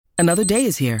Another day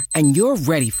is here, and you're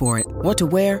ready for it. What to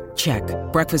wear? Check.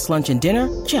 Breakfast, lunch, and dinner?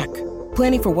 Check.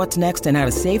 Planning for what's next and how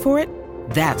to save for it?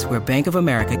 That's where Bank of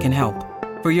America can help.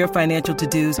 For your financial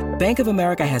to-dos, Bank of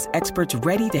America has experts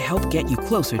ready to help get you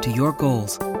closer to your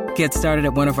goals. Get started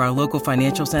at one of our local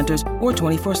financial centers or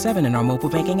 24/7 in our mobile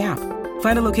banking app.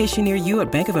 Find a location near you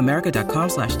at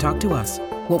bankofamerica.com/talktous.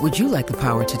 What would you like the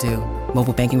power to do?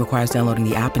 Mobile banking requires downloading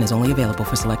the app and is only available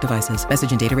for select devices.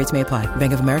 Message and data rates may apply.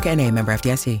 Bank of America N.A., member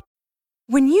FDIC.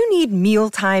 When you need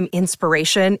mealtime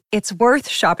inspiration, it's worth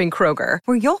shopping Kroger,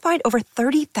 where you'll find over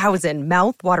 30,000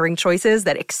 mouth-watering choices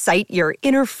that excite your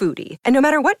inner foodie. And no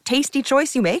matter what tasty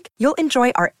choice you make, you'll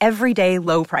enjoy our everyday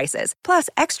low prices, plus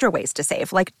extra ways to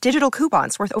save, like digital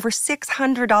coupons worth over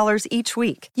 $600 each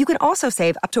week. You can also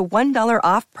save up to $1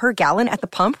 off per gallon at the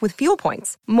pump with fuel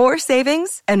points. More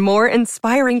savings and more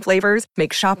inspiring flavors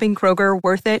make shopping Kroger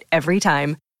worth it every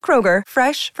time. Kroger,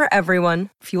 fresh for everyone.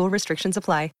 Fuel restrictions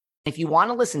apply. If you want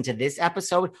to listen to this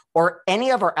episode or any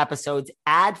of our episodes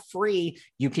ad-free,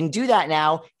 you can do that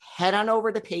now. Head on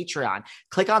over to Patreon.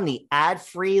 Click on the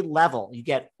ad-free level. You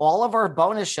get all of our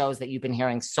bonus shows that you've been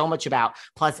hearing so much about.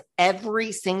 Plus,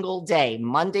 every single day,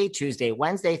 Monday, Tuesday,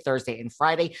 Wednesday, Thursday, and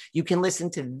Friday, you can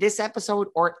listen to this episode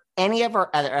or any of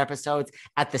our other episodes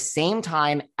at the same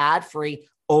time, ad-free,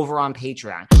 over on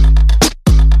Patreon.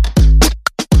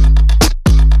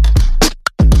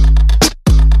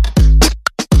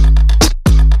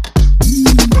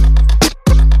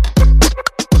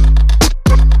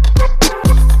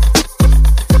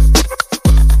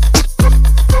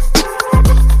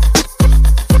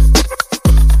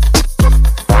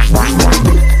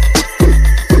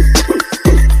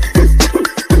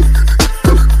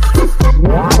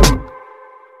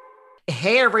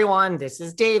 Hey everyone, this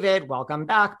is David. Welcome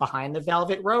back behind the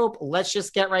velvet rope. Let's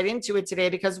just get right into it today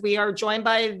because we are joined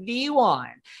by the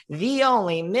one, the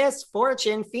only Miss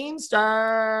Fortune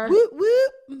Feimster. Whoop,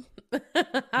 whoop.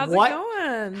 How's it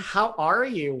going? How are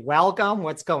you? Welcome.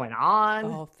 What's going on?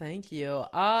 Oh, thank you.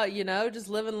 Just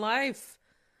living life.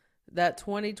 That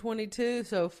 2022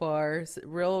 so far is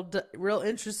real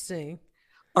interesting.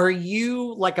 Are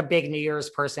you like a big New Year's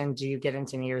person? Do you get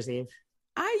into New Year's Eve?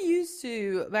 I used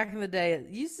to, back in the day, it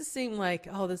used to seem like,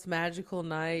 oh, this magical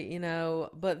night,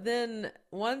 but then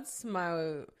once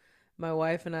my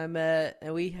wife and I met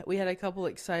and we had a couple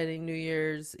exciting New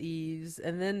Year's Eves,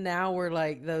 and then now we're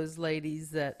like those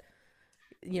ladies that,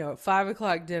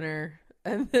 5:00 dinner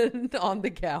and then on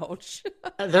the couch.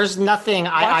 There's nothing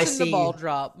I see. The ball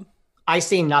drop. I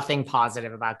see nothing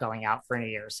positive about going out for New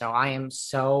Year, so I am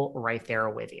so right there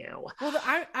with you. Well,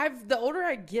 the older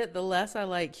I get, the less I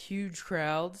like huge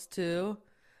crowds too,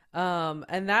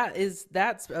 and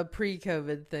that's a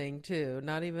pre-COVID thing too.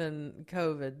 Not even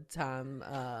COVID time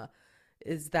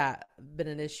is that been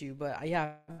an issue, but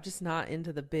yeah, I'm just not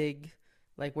into the big,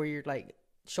 like where you're like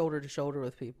shoulder to shoulder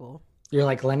with people. You're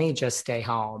like, let me just stay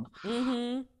home.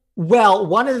 Mm-hmm. Well,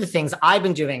 one of the things I've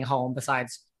been doing home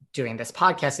besides doing this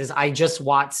podcast is I just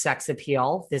watched Sex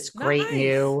Appeal, this great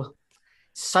new,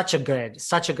 such a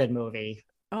good movie.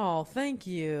 Oh, thank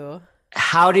you.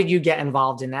 How did you get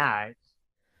involved in that?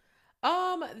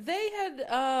 They had,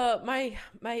 my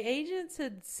agents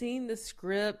had seen the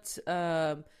script,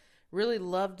 really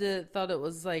loved it, thought it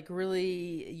was like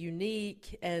really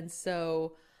unique. And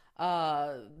so,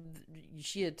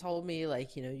 she had told me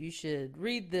like, you should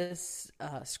read this,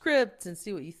 script and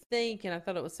see what you think. And I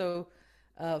thought it was so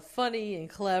funny and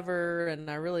clever, and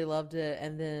I really loved it.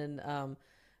 And then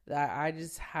I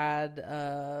just had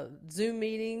Zoom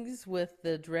meetings with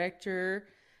the director,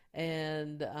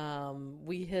 and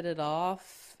we hit it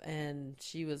off. And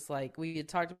she was like, we had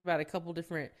talked about a couple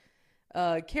different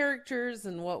characters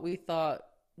and what we thought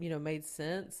made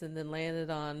sense, and then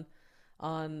landed on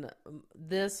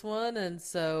this one. And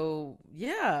so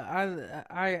yeah,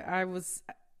 I was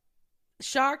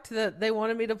shocked that they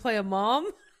wanted me to play a mom.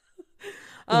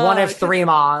 One of three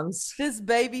moms. This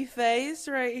baby face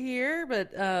right here,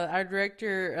 but our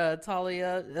director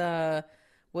Talia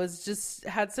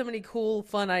had so many cool,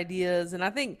 fun ideas, and I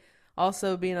think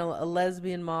also being a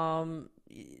lesbian mom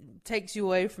takes you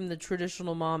away from the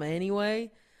traditional mom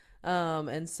anyway,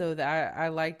 and so I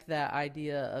liked that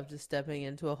idea of just stepping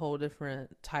into a whole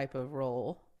different type of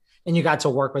role. And you got to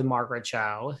work with Margaret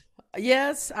Cho.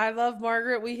 Yes, I love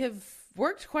Margaret. We have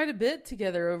worked quite a bit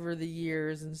together over the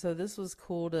years, and so this was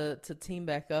cool to team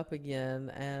back up again,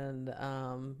 and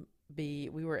we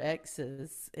were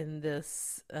exes in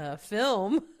this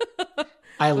film.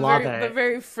 I love it. But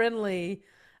very friendly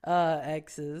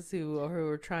exes who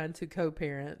were trying to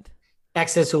co-parent.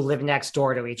 Exes who live next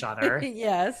door to each other.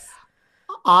 Yes.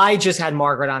 I just had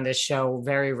Margaret on this show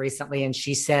very recently, and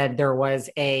she said there was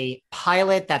a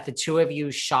pilot that the two of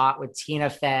you shot with Tina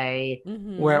Fey,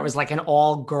 where it Mm-hmm. was like an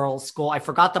all-girls school. I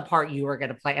forgot the part you were going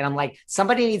to play, and I'm like,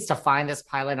 somebody needs to find this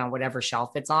pilot on whatever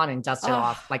shelf it's on and dust it Oh,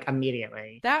 off like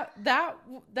immediately. that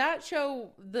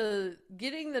show, the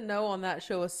getting the no on that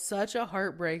show was such a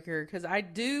heartbreaker because I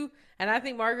do, and I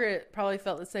think Margaret probably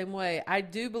felt the same way. I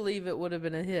do believe it would have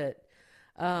been a hit.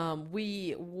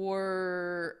 We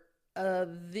were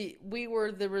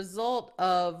the result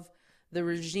of the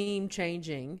regime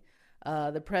changing.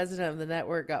 The president of the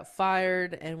network got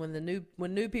fired, and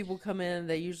when new people come in,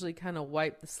 they usually kind of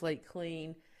wipe the slate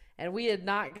clean. And we had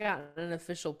not gotten an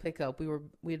official pickup.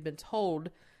 We had been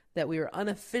told that we were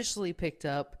unofficially picked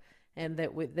up, and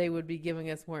that they would be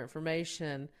giving us more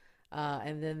information.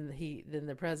 And then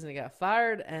the president got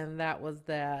fired, and that was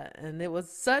that. And it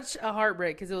was such a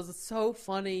heartbreak because it was so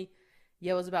funny.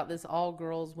 Yeah, it was about this all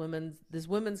girls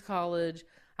women's college.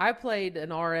 I played an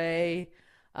RA,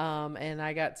 and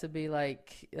I got to be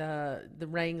like the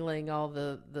wrangling all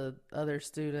the other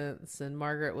students, and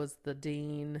Margaret was the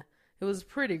dean. It was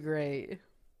pretty great.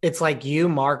 It's like you,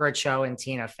 Margaret Cho, and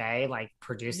Tina Fey like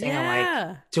producing. I'm like,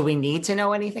 Yeah. do we need to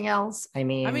know anything else? I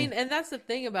mean, And that's the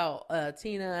thing about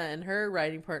Tina and her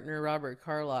writing partner, Robert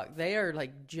Carlock. They are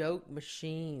like joke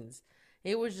machines.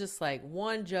 It was just like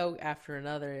one joke after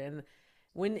another. And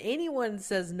when anyone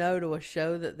says no to a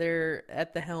show that they're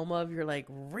at the helm of, you're like,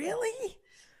 really?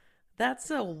 That's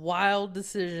a wild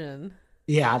decision.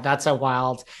 yeah, that's a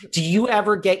wild. Do you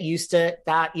ever get used to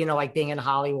that, like being in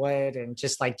Hollywood and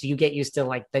just like, do you get used to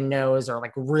like the no's or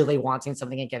like really wanting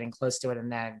something and getting close to it? And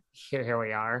then here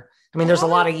we are. I mean, there's a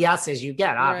lot of yeses you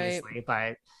get, Right. obviously,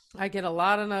 but I get a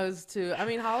lot of no's too. I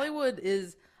mean, Hollywood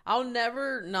is, I'll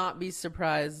never not be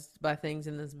surprised by things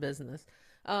in this business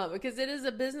because it is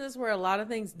a business where a lot of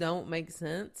things don't make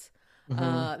sense.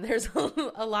 There's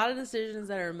a lot of decisions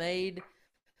that are made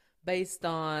based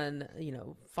on,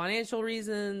 financial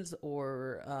reasons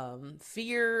or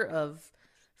fear of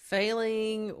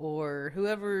failing or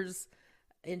whoever's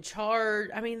in charge.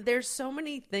 I mean, there's so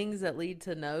many things that lead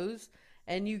to no's,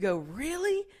 and you go,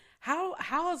 really?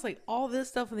 How is like all this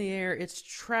stuff in the air? It's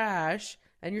trash,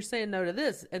 and you're saying no to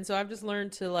this. And so I've just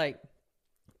learned to like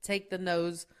take the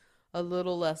no's a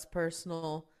little less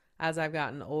personal as I've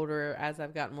gotten older, as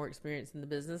I've gotten more experience in the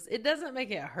business. It doesn't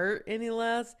make it hurt any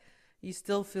less. You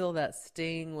still feel that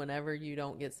sting whenever you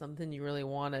don't get something you really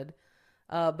wanted.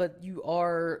 But you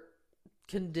are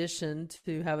conditioned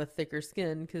to have a thicker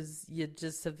skin because you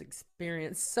just have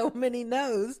experienced so many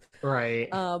no's. right.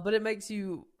 But it makes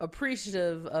you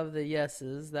appreciative of the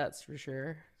yeses, that's for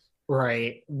sure.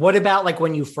 Right. What about like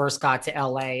when you first got to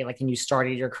LA, like when you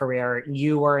started your career,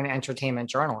 you were an entertainment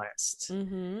journalist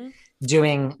Mm-hmm.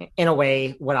 doing in a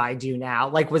way what I do now.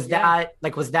 Like was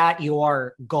that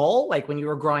your goal? Like when you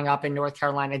were growing up in North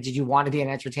Carolina, did you want to be an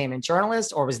entertainment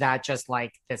journalist or was that just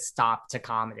like the stop to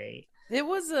comedy? It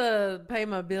was a pay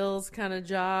my bills kind of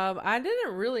job. I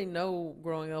didn't really know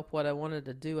growing up what I wanted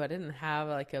to do. I didn't have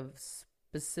like a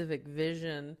specific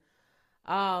vision.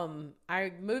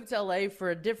 I moved to LA for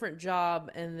a different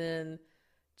job, and then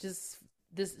just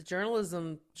this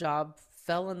journalism job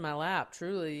fell in my lap,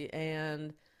 truly.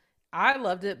 And I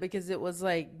loved it because it was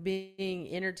like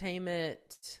being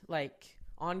entertainment, like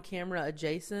on camera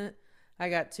adjacent. I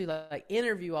got to like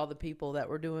interview all the people that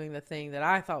were doing the thing that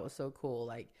I thought was so cool,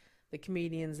 like the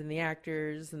comedians and the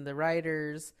actors and the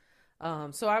writers.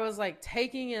 So I was like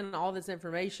taking in all this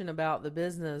information about the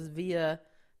business via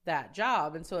that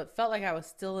job. And so it felt like I was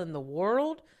still in the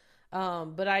world.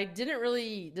 But I didn't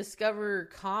really discover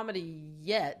comedy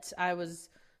yet. I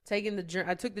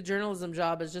took the journalism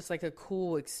job as just like a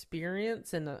cool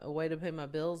experience and a way to pay my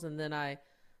bills. And then I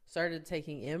started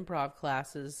taking improv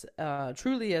classes,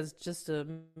 truly as just a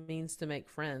means to make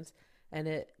friends. And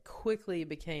it quickly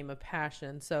became a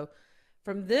passion. So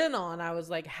from then on, I was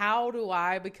like, how do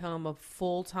I become a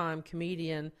full-time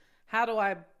comedian? How do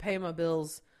I pay my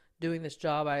bills doing this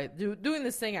job? Doing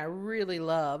this thing I really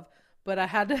love, but I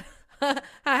had to, I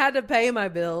had to pay my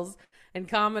bills, and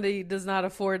comedy does not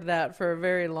afford that for a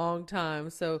very long time.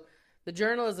 So the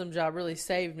journalism job really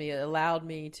saved me. It allowed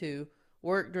me to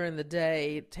work during the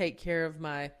day, take care of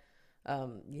my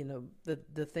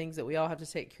the things that we all have to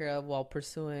take care of while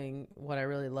pursuing what I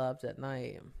really loved at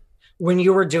night. When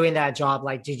you were doing that job,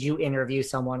 like, did you interview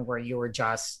someone where you were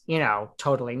just,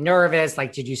 totally nervous?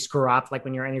 Like, did you screw up? Like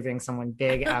when you're interviewing someone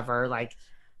big ever, like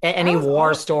any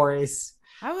war stories?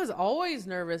 I was always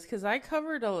nervous because I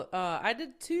covered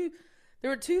there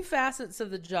were two facets of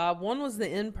the job. One was the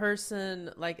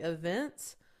in-person like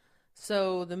events.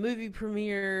 So the movie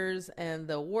premieres and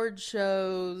the award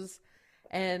shows.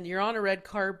 and you're on a red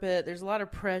carpet. There's a lot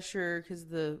of pressure because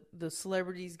the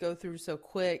celebrities go through so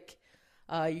quick.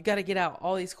 You got to get out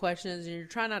all these questions, and you're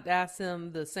trying not to ask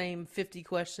them the same 50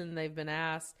 question they've been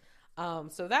asked.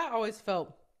 So that always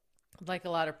felt like a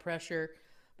lot of pressure.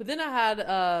 But then I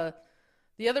had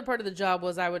the other part of the job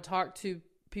was I would talk to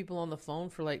people on the phone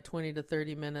for like 20 to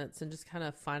 30 minutes and just kind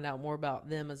of find out more about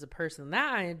them as a person.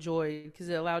 That I enjoyed because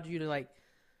it allowed you to like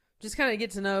just kind of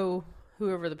get to know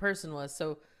whoever the person was.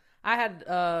 So I had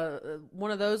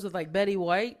one of those with like Betty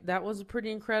White. That was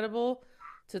pretty incredible.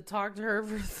 To talk to her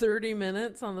for 30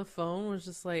 minutes on the phone was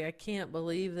just like, I can't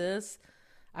believe this.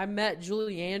 I met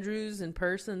Julie Andrews in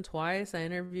person twice. I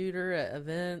interviewed her at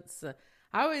events.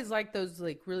 I always like those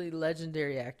like really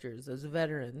legendary actors, those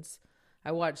veterans.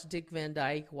 I watched Dick Van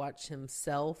Dyke watch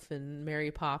himself in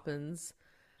Mary Poppins,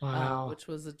 Wow. which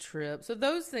was a trip. So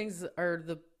those things are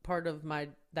the part of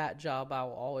that job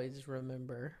I'll always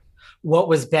remember. What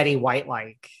was Betty White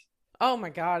like? Oh my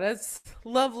God, as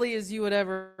lovely as you would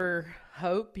ever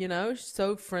hope, you know, she's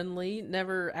so friendly,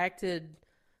 never acted,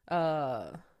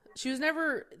 she was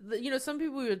never, you know, some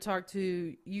people we would talk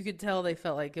to, you could tell they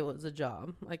felt like it was a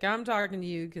job. Like, I'm talking to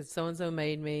you because so-and-so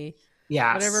made me.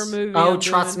 Yes. Whatever movie. Oh, I'm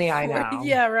trust doing me, I for- know.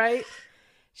 Yeah, right.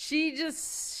 She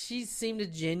seemed to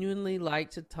genuinely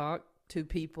like to talk to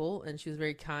people, and she was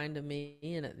very kind to me.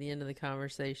 And at the end of the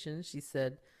conversation, she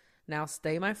said, "Now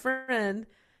stay my friend."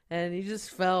 And you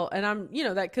just felt, and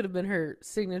that could have been her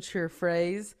signature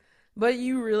phrase, but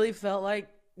you really felt like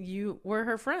you were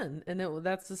her friend. And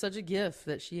that's such a gift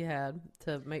that she had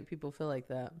to make people feel like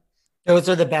that. Those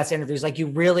are the best interviews. Like, you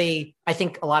really, I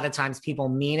think a lot of times people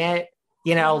mean it,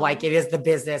 like it is the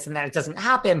business and that it doesn't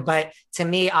happen. But to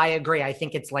me, I agree. I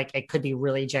think it's like, it could be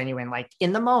really genuine, like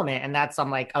in the moment. And I'm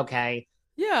like, okay.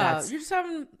 Yeah. You're just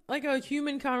having like a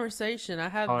human conversation.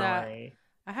 Totally.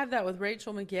 I had that with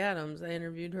Rachel McAdams. I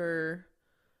interviewed her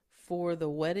for The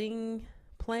Wedding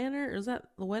Planner. Is that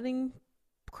The Wedding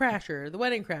Crasher? The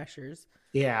Wedding Crashers.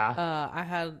 Yeah. I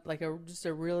had like just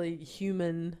a really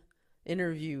human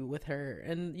interview with her.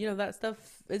 And, that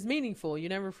stuff is meaningful. You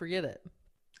never forget it.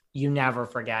 You never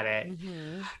forget it.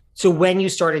 Mm-hmm. So when you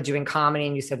started doing comedy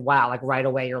and you said, wow, like right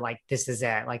away, you're like, this is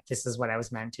it. Like, this is what I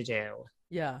was meant to do.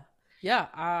 Yeah.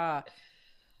 Yeah.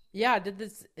 Yeah, I did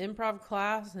this improv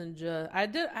class and I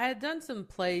had done some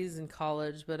plays in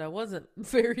college, but I wasn't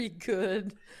very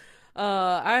good.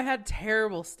 I had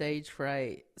terrible stage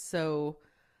fright. So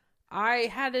I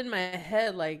had in my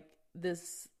head like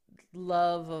this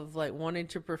love of like wanting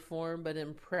to perform, but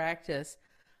in practice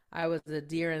I was a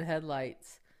deer in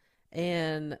headlights.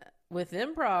 And with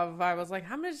improv, I was like,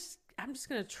 I'm just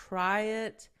going to try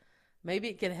it. Maybe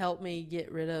it could help me get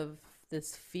rid of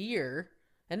this fear.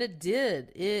 And it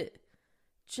did. It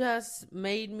just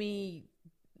made me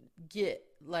get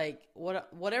like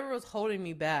whatever was holding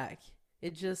me back.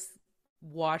 It just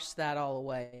washed that all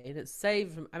away. And it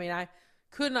saved. I mean, I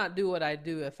could not do what I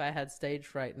do if I had stage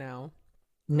fright now.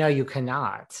 No, you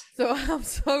cannot. So I'm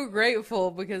so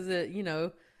grateful because it,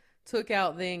 took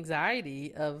out the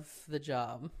anxiety of the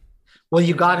job. Well,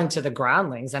 you got into the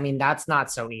Groundlings. I mean, that's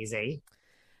not so easy.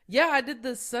 Yeah, I did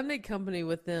the Sunday company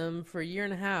with them for a year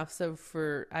and a half. So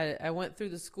I went through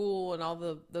the school and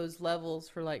all those levels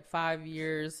for like 5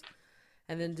 years,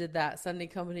 and then did that Sunday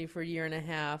company for a year and a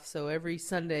half. So every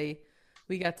Sunday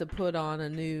we got to put on a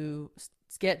new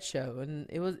sketch show, and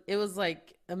it was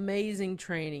like amazing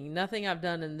training. Nothing I've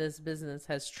done in this business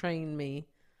has trained me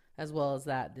as well as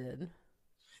that did.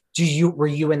 Were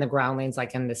you in the Groundlings,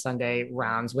 like in the Sunday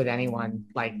rounds with anyone,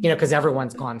 like, because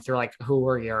everyone's gone through, like, who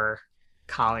were your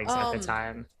colleagues at the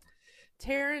time?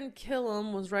 Taran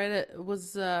Killam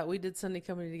we did Sunday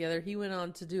company together. He went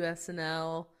on to do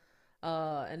SNL,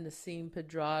 and Nassim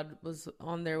Pedrad was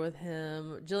on there with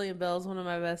him. Jillian Bell's one of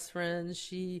my best friends.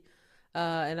 She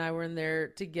and I were in there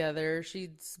together.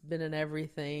 She's been in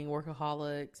everything,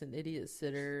 Workaholics and Idiot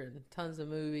Sitter and tons of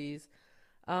movies.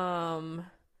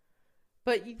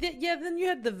 But then you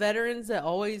had the veterans that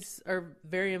always are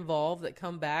very involved, that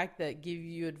come back, that give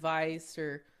you advice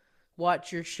or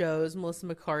watch your shows. Melissa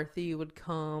McCarthy would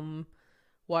come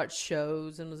watch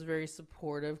shows and was very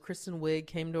supportive. Kristen Wiig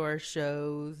came to our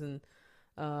shows, and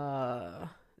Will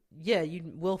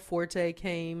Forte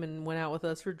came and went out with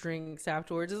us for drinks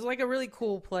afterwards. It was like a really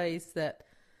cool place that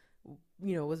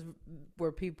was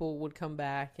where people would come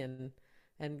back and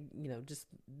just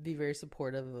be very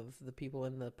supportive of the people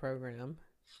in the program.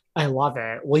 I love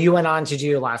it. Well, you went on to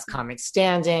do Last Comic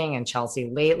Standing and Chelsea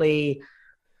Lately.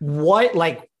 What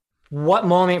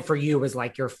moment for you was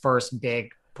like your first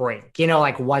big break? You know,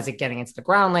 like, was it getting into the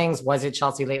groundlings? Was it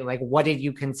Chelsea Lately? Like, what did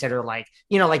you consider, like,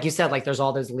 you know, like you said, like there's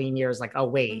all those lean years, like, oh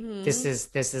wait, this Hmm.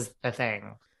 is the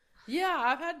thing.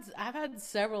 Yeah, I've had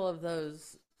several of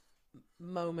those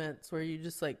moments where you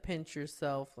just like pinch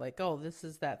yourself, like, oh, this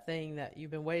is that thing that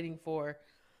you've been waiting for.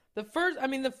 The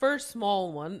first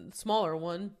smaller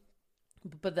one,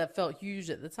 but that felt huge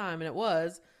at the time, and it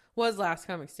was Last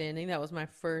Comic Standing. That was my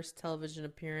first television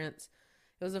appearance.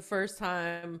 It was the first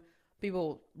time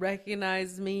people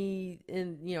recognized me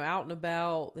in, out and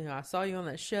about. I saw you on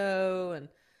that show,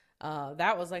 and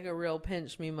that was like a real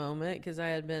pinch me moment because I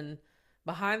had been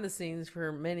behind the scenes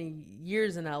for many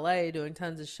years in LA doing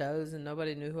tons of shows, and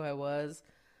nobody knew who I was.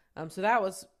 So that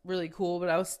was really cool, but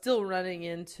I was still running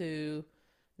into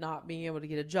not being able to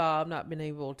get a job, not being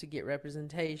able to get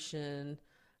representation,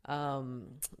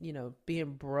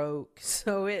 being broke.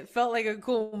 So it felt like a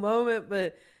cool moment,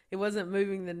 but it wasn't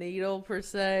moving the needle per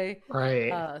se.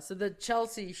 Right. So the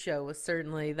Chelsea show was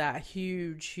certainly that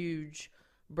huge, huge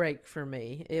break for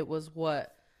me. It was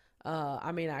what,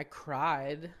 I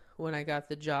cried when I got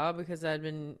the job because I'd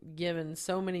been given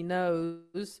so many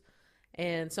no's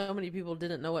and so many people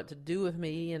didn't know what to do with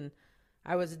me, and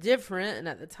I was different, and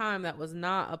at the time that was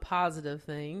not a positive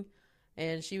thing.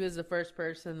 And she was the first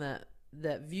person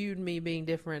that viewed me being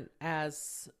different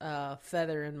as a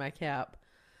feather in my cap.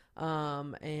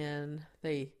 And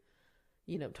they,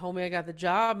 told me I got the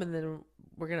job, and then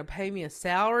we're going to pay me a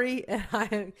salary.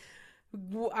 And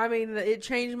it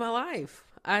changed my life.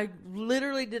 I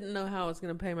literally didn't know how I was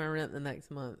going to pay my rent the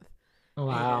next month.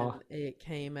 Wow. And it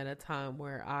came at a time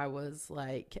where I was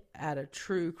like at a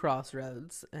true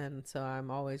crossroads. And so I'm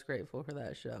always grateful for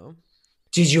that show.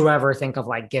 Did you ever think of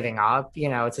like giving up? You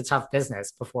know, it's a tough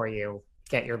business before you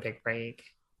get your big break.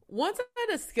 Once I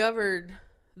discovered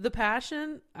the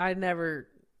passion, I never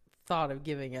thought of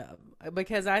giving up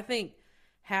because I think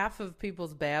half of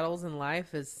people's battles in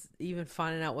life is even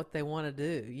finding out what they want to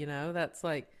do. That's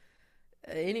like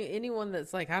anyone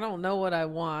that's like, I don't know what I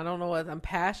want, I don't know what I'm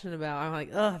passionate about. I'm like,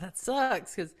 oh, that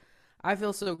sucks, because I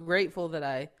feel so grateful that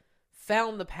I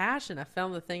found the passion. I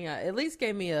found the thing at least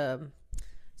gave me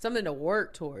something to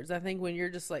work towards. I think when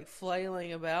you're just like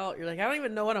flailing about, you're like, I don't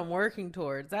even know what I'm working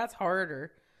towards. That's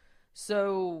harder.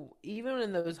 So even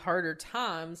in those harder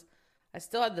times, I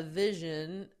still had the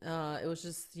vision. It was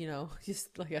just,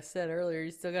 just like I said earlier,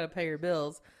 you still got to pay your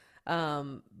bills.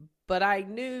 But I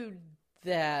knew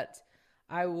that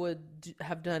I would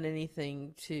have done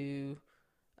anything to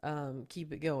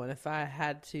keep it going. If I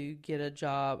had to get a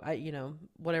job,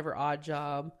 whatever odd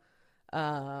job,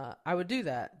 I would do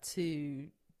that to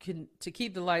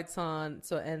keep the lights on.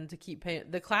 So, and to keep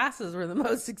paying. The classes were the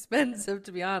most expensive,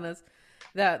 to be honest.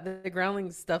 That the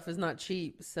groundling stuff is not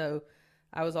cheap. So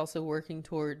I was also working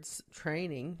towards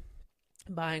training,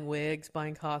 buying wigs,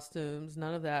 buying costumes.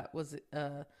 None of that was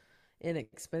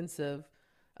inexpensive.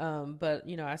 But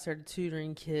I started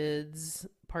tutoring kids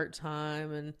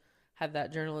part-time and had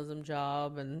that journalism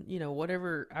job, and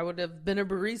whatever. I would have been a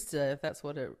barista if that's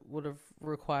what it would have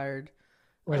required.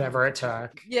 Whatever it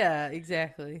took. Yeah,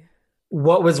 exactly.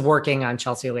 What was working on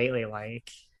Chelsea Lately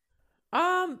like?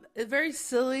 It's very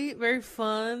silly, very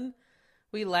fun.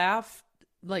 We laughed,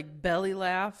 like belly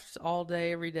laughed all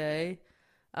day, every day.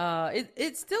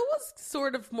 It still was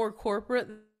sort of more corporate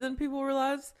than people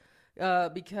realize,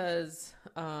 because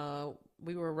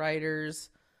we were writers,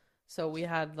 so we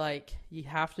had like, you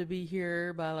have to be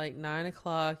here by like 9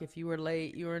 o'clock. If you were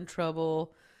late, you were in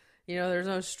trouble. There's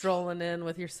no strolling in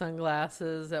with your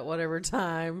sunglasses at whatever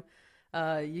time.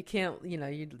 You can't,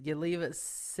 you leave at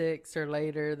 6 or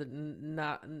later,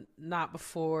 not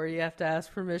before. You have to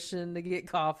ask permission to get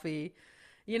coffee.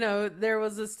 There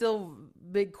was a still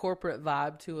big corporate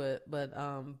vibe to it, but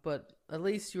at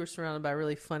least you were surrounded by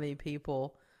really funny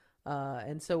people.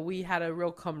 And so we had a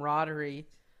real camaraderie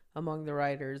among the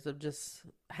writers of just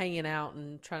hanging out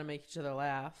and trying to make each other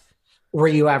laugh. Were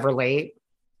you ever late?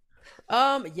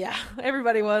 Yeah,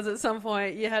 everybody was at some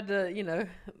point. You had to,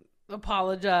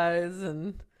 apologize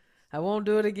and I won't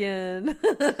do it again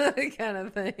kind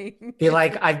of thing. Be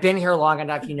like, I've been here long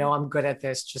enough. I'm good at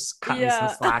this. Just cut me some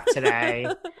slack today.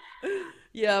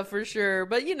 Yeah, for sure.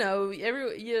 But you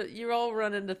all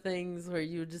run into things where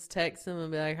you just text them and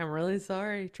be like, I'm really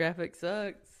sorry. Traffic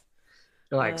sucks.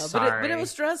 You're like, sorry. But it was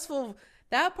stressful.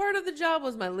 That part of the job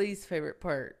was my least favorite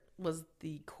part, was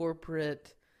the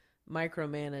corporate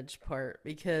micromanaged part,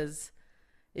 because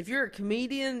if you're a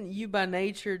comedian, you by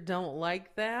nature don't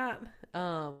like that.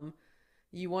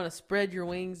 You want to spread your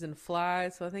wings and fly.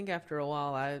 So I think after a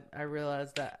while, I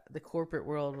realized that the corporate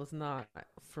world was not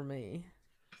for me.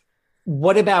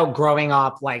 What about growing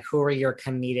up? Like, who are your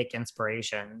comedic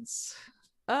inspirations?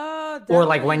 Or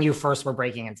like when Definitely, you first were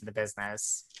breaking into the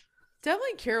business?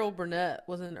 definitely Carol Burnett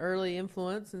was an early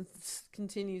influence and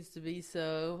continues to be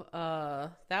so.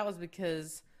 That was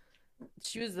because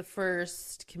she was the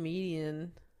first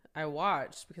comedian I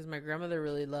watched because my grandmother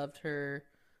really loved her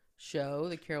show,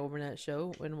 the Carol Burnett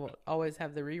show, and we'll always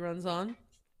have the reruns on.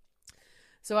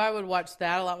 So I would watch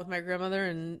that a lot with my grandmother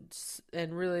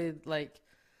and really like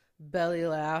belly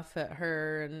laugh at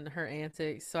her and her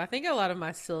antics. So I think a lot of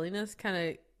my silliness kind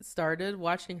of started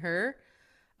watching her.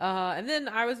 And then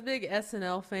I was a big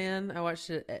SNL fan. I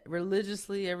watched it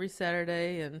religiously every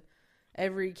Saturday and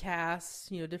every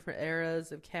cast, different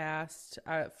eras of cast.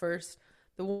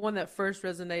 The one that first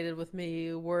resonated with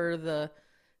me were the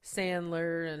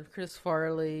Sandler and Chris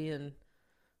Farley and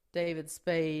David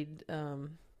Spade,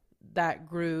 that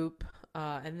group.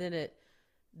 And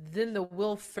then the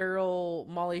Will Ferrell,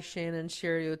 Molly Shannon,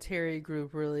 Sherry O'Terry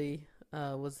group really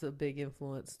was a big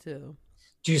influence too.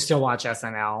 Do you still watch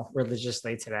SNL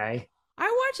religiously today?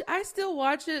 I still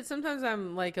watch it. Sometimes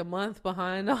I'm like a month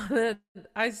behind on it.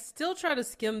 I still try to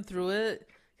skim through it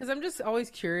because I'm just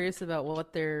always curious about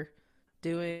what they're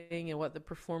doing and what the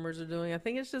performers are doing. I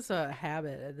think it's just a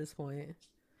habit at this point.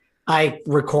 I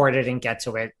record it and get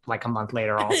to it like a month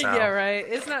later Yeah, also. right.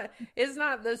 It's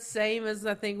not the same as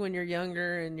I think when you're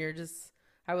younger and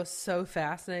I was so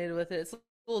fascinated with it. It's a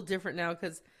little different now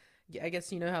because I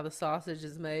guess you know how the sausage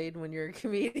is made when you're a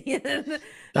comedian. It's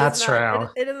That's not true.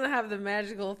 it doesn't have the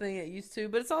magical thing it used to,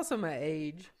 but it's also my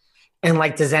age. And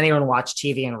like, does anyone watch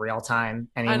TV in real time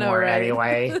I know, anymore right?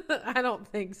 anyway? I don't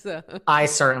think so. I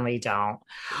certainly don't.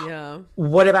 Yeah.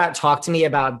 What about talk to me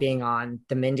about being on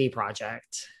the Mindy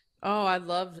project? Oh, I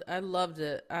loved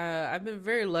it. I've been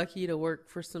very lucky to work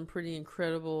for some pretty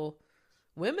incredible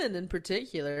women in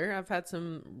particular. I've had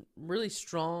some really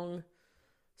strong,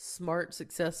 smart,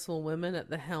 successful women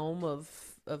at the helm of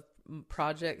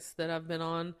projects that I've been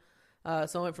on.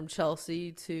 So I went from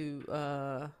Chelsea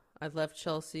to I left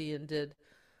Chelsea and did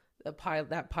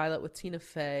that pilot with Tina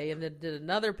Fey, and then did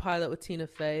another pilot with Tina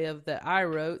Fey that I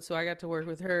wrote. So I got to work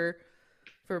with her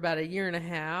for about a year and a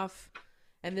half.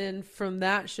 And then from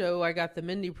that show, I got the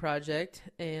Mindy Project,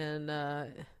 and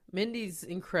Mindy's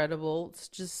incredible. It's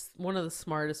just one of the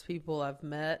smartest people I've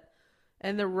met.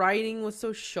 And the writing was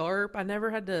so sharp. I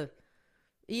never had to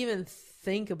even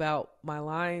think about my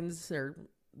lines or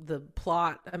the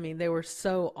plot. I mean, they were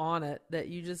so on it that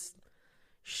you just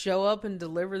show up and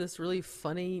deliver this really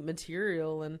funny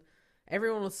material. And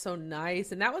everyone was so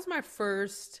nice. And that was my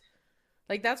first,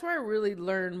 like, that's where I really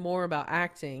learned more about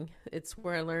acting. It's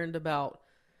where I learned about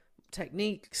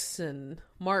techniques and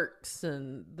marks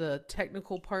and the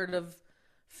technical part of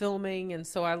filming. And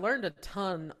so I learned a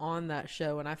ton on that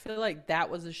show, and I feel like that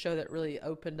was a show that really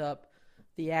opened up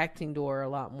the acting door a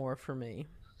lot more for me.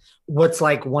 What's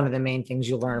like one of the main things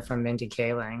you learned from Mindy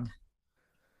Kaling?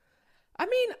 I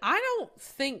mean, I don't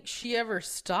think she ever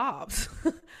stops.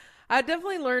 I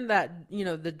definitely learned that,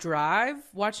 the drive,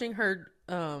 watching her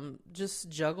just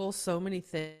juggle so many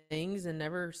things and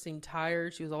never seem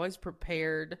tired. She was always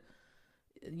prepared.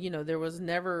 There was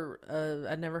never,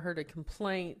 I never heard a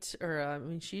complaint I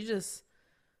mean, she just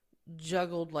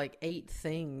juggled like 8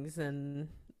 things and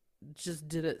just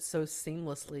did it so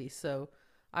seamlessly. So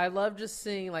I love just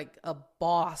seeing like a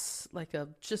boss,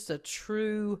 just a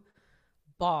true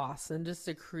boss and just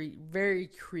a very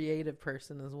creative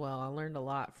person as well. I learned a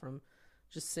lot from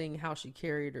just seeing how she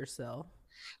carried herself.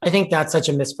 I think that's such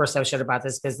a misperception about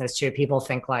this business too. People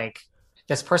think like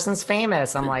this person's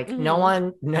famous. I'm like, Hmm. no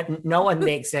one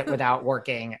makes it without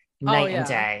working Oh night and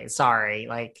yeah. day. Sorry.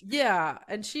 Like, Yeah,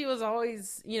 and she was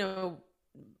always,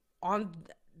 on,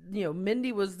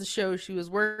 Mindy was the show she was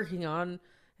working on,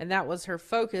 and that was her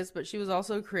focus, but she was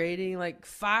also creating like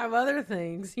 5 other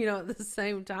things, at the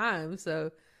same time.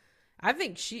 So I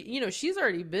think she's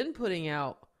already been putting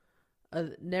out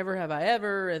Never Have I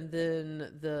Ever, and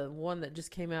then the one that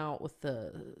just came out with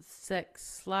the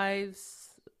sex lives.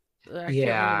 I can't remember the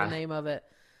yeah, name of it.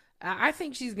 I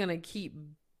think she's going to keep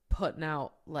putting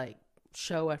out like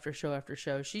show after show after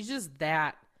show. She's just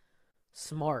that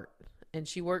smart, and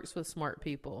she works with smart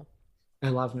people. I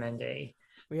love Mindy.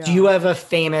 Do you Yeah. have a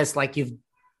famous, like you've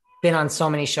been on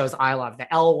so many shows I love,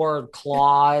 the L Word,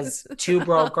 Claws, Two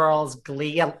Broke Girls,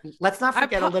 Glee. Yeah, let's not I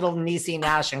forget a pop little Niecy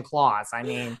Nash and Claws. I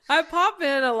mean, I pop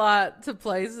in a lot to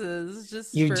places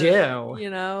just you for, do. a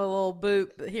little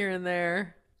boop here and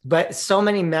there. But so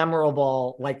many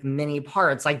memorable like mini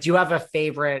parts. Like, do you have a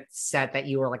favorite set that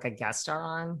you were like a guest star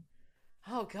on?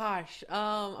 Oh gosh.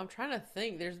 I'm trying to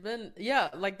think. There's been, yeah,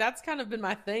 like that's kind of been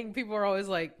my thing. People are always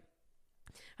like,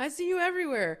 I see you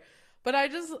everywhere. But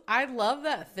I love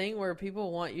that thing where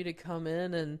people want you to come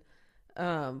in and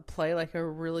play like a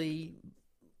really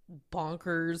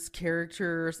bonkers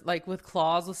character, like with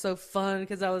claws, was so fun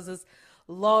because I was this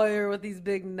lawyer with these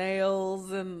big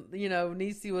nails, and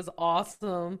Niecy was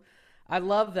awesome. I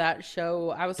love that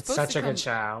show. It's such a good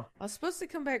show. I was supposed to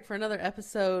come back for another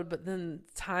episode, but then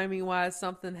timing wise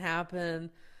something happened.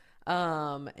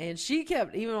 And she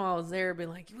kept, even while I was there, being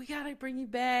like, we gotta bring you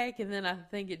back, and then I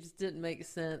think it just didn't make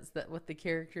sense that with the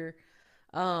character.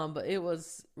 But it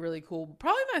was really cool.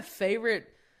 Probably my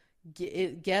favorite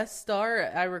guest star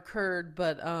I recurred,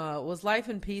 but was Life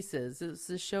in Pieces. It's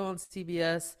a show on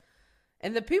CBS,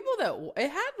 and the people that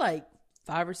it had like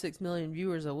 5 or 6 million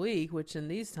viewers a week, which in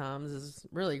these times is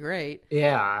really great.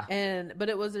 Yeah. But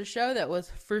it was a show that was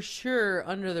for sure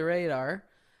under the radar,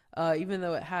 even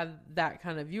though it had that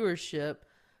kind of viewership.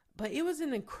 But it was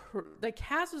the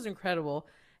cast was incredible,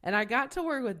 and I got to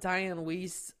work with Diane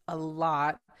Weiss a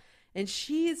lot, and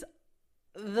she's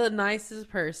the nicest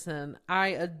person. I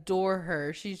adore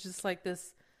her. She's just like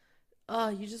this.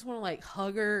 You just want to like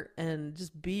hug her and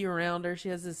just be around her. She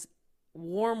has this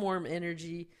warm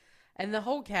energy, and the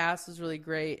whole cast was really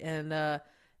great. And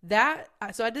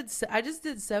so I just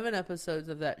did 7 episodes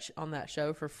of that on that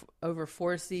show for over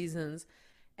 4 seasons.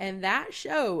 And that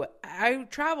show, I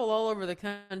travel all over the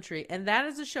country, and that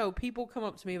is a show people come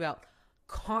up to me about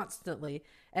constantly.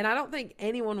 And I don't think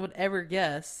anyone would ever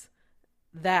guess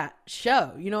that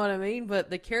show. You know what I mean? But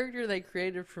the character they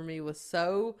created for me was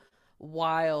so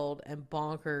wild and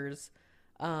bonkers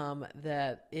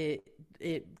that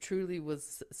it truly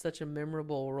was such a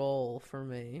memorable role for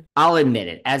me. I'll admit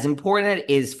it. As important it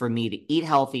is for me to eat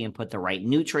healthy and put the right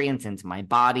nutrients into my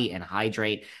body and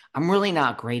hydrate, I'm really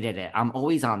not great at it. I'm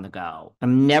always on the go.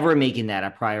 I'm never making that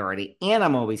a priority, and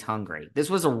I'm always hungry. This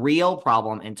was a real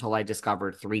problem until I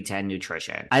discovered 310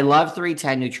 Nutrition. I love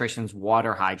 310 Nutrition's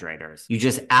water hydrators. You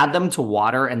just add them to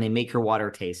water and they make your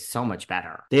water taste so much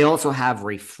better. They also have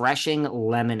refreshing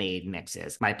lemonade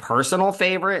mixes. My personal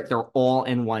favorite, they're all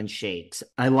in one shakes.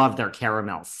 I love their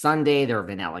caramel sundae, their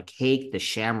vanilla cake, the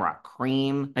shamrock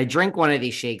cream. I drink one of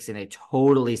these shakes and it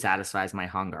totally satisfies my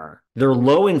hunger. They're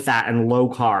low in fat and low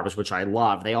carbs, which I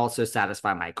love. They also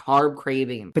satisfy my carb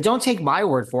craving. But don't take my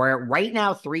word for it. Right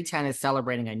now, 310 is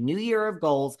celebrating a new year of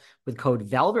goals with code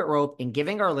Velvet Rope and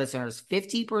giving our listeners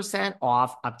 50%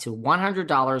 off, up to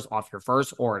 $100 off your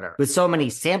first order. With so many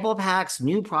sample packs,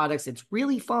 new products, it's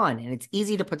really fun, and it's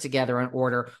easy to put together an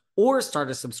order or start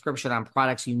a subscription on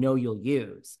products you know you'll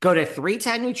use. Go to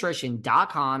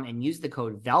 310nutrition.com and use the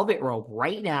code Velvet Rope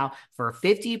right now for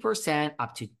 50%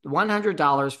 up to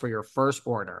 $100 for your first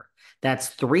order.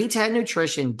 That's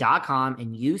 310nutrition.com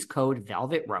and use code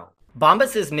Velvet Rope.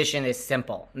 Bombas' mission is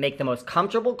simple. Make the most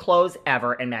comfortable clothes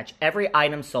ever and match every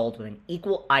item sold with an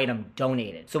equal item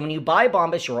donated. So when you buy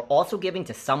Bombas, you are also giving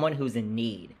to someone who's in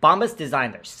need. Bombas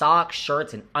designed their socks,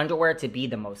 shirts, and underwear to be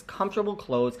the most comfortable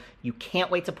clothes you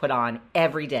can't wait to put on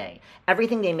every day.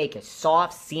 Everything they make is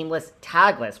soft, seamless,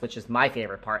 tagless, which is my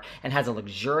favorite part, and has a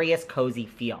luxurious, cozy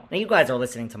feel. Now, you guys are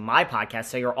listening to my podcast,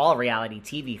 so you're all reality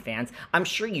TV fans. I'm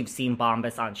sure you've seen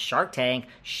Bombas on Shark Tank.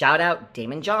 Shout out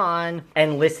Damon John.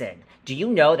 And listen, do you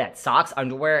know that socks,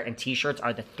 underwear, and t-shirts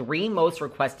are the 3 most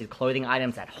requested clothing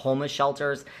items at homeless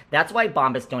shelters? That's why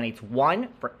Bombas donates 1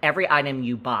 for every item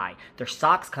you buy. Their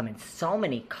socks come in so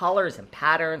many colors and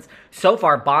patterns. So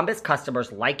far, Bombas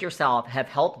customers like yourself have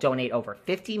helped donate over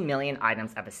 50 million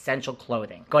items of essential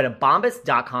clothing. Go to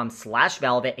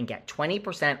bombas.com/velvet and get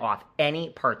 20% off any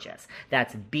purchase.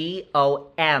 That's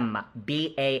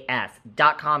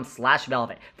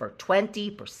BOMBAS.com/velvet for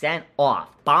 20% off.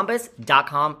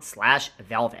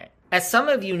 Bombas.com/velvet. As some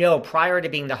of you know, prior to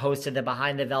being the host of the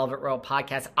Behind the Velvet Rope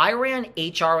podcast, I ran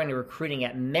HR and recruiting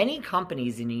at many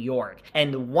companies in New York.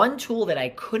 And the one tool that I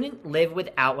couldn't live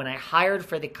without when I hired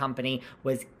for the company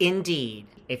was Indeed.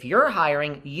 If you're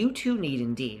hiring, you too need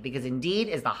Indeed, because Indeed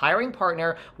is the hiring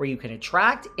partner where you can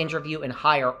attract, interview, and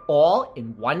hire all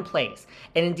in one place.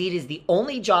 And Indeed is the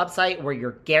only job site where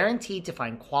you're guaranteed to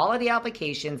find quality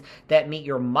applications that meet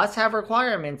your must-have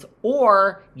requirements,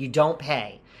 or you don't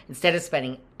pay. Instead of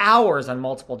spending hours on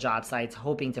multiple job sites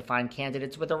hoping to find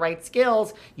candidates with the right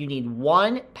skills, you need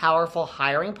one powerful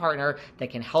hiring partner that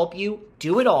can help you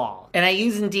do it all. And I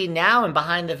use Indeed now, and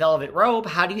Behind the Velvet Rope,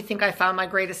 how do you think I found my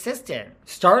great assistant?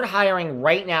 Start hiring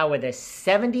right now with a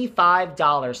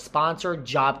 $75 sponsored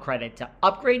job credit to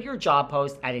upgrade your job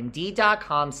post at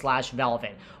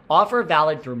Indeed.com/velvet. Offer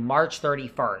valid through March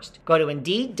 31st. Go to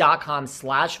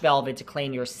Indeed.com/velvet to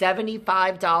claim your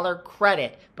 $75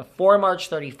 credit before March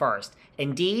 31st.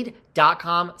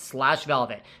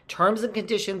 Indeed.com/velvet. Terms and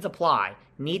conditions apply.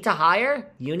 Need to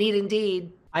hire? You need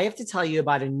Indeed. I have to tell you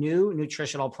about a new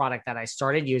nutritional product that I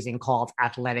started using called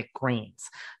Athletic Greens.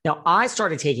 Now, I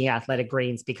started taking Athletic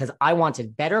Greens because I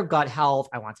wanted better gut health,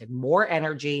 I wanted more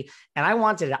energy, and I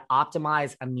wanted to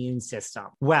optimize immune system.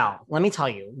 Well, let me tell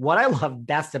you, what I love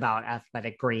best about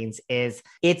Athletic Greens is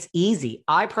it's easy.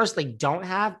 I personally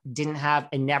didn't have,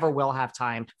 and never will have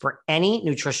time for any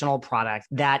nutritional product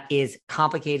that is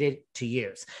complicated to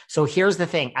use. So here's the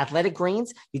thing, Athletic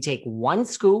Greens, you take 1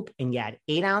 scoop and you add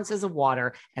 8 ounces of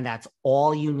water, and that's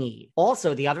all you need.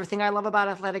 Also, the other thing I love about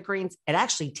Athletic Greens, it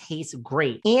actually tastes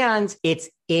great and it's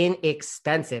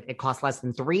inexpensive. It costs less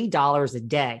than $3 a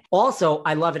day. Also,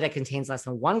 I love it. It contains less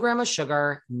than 1 gram of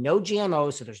sugar, no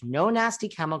GMOs, so there's no nasty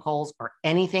chemicals or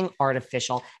anything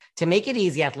artificial. To make it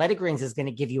easy, Athletic Greens is going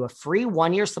to give you a free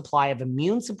 1-year supply of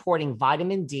immune-supporting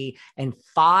vitamin D and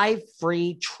 5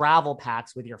 free travel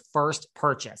packs with your first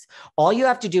purchase. All you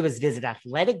have to do is visit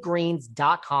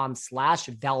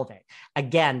athleticgreens.com/velvet.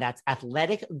 Again, that's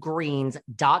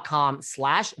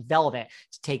athleticgreens.com/velvet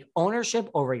to take ownership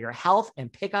over your health and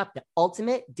pick up the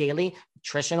ultimate daily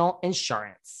nutritional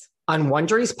insurance. On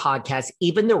Wondery's podcast,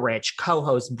 Even the Rich,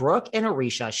 co-hosts Brooke and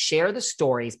Arisha share the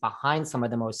stories behind some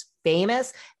of the most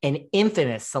famous and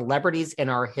infamous celebrities in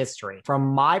our history.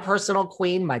 From my personal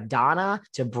queen, Madonna,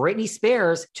 to Britney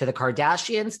Spears, to the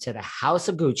Kardashians, to the House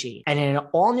of Gucci. And in an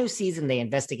all-new season, they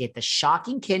investigate the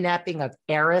shocking kidnapping of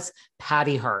heiress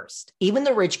Patty Hearst. Even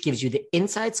the Rich gives you the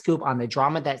inside scoop on the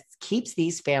drama that keeps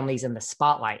these families in the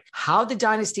spotlight, how the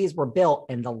dynasties were built,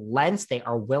 and the lengths they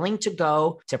are willing to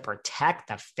go to protect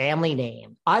the family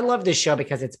name. I love this show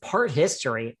because it's part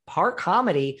history, part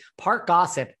comedy, part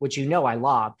gossip, which you know I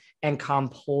love, and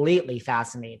completely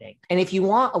fascinating. And if you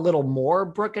want a little more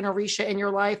Brooke and Arisha in your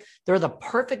life, they're the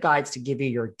perfect guides to give you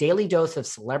your daily dose of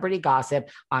celebrity gossip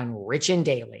on Rich and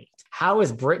Daily. How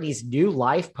is Britney's new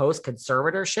life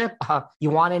post-conservatorship? You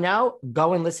want to know?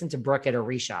 Go and listen to Brooke and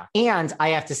Arisha. And I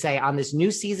have to say, on this new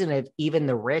season of Even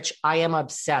the Rich, I am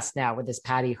obsessed now with this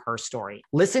Patty Hearst story.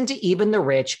 Listen to Even the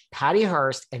Rich, Patty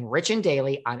Hearst, and Rich and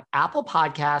Daily on Apple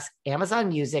Podcasts, Amazon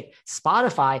Music,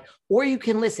 Spotify, or you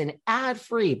can listen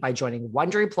ad-free by joining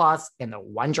Wondery Plus in the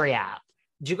Wondery app.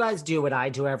 Do you guys do what I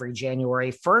do every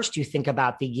January? First, you think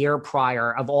about the year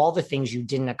prior of all the things you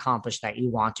didn't accomplish that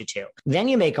you wanted to. Then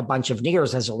you make a bunch of New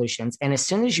Year's resolutions. And as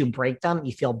soon as you break them,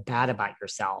 you feel bad about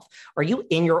yourself. Are you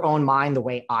in your own mind the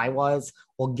way I was?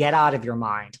 Well, get out of your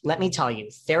mind. Let me tell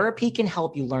you, therapy can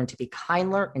help you learn to be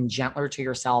kinder and gentler to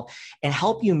yourself and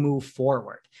help you move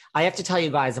forward. I have to tell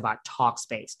you guys about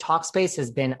Talkspace. Talkspace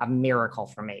has been a miracle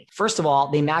for me. First of all,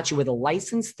 they match you with a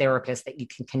licensed therapist that you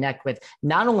can connect with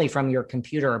not only from your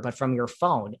computer, but from your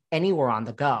phone, anywhere on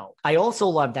the go. I also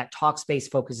love that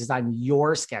Talkspace focuses on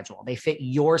your schedule. They fit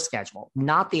your schedule,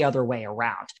 not the other way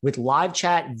around. With live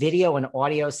chat, video, and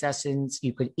audio sessions,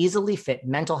 you could easily fit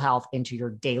mental health into your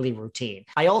daily routine.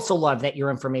 I also love that your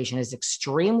information is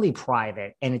extremely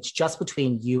private and it's just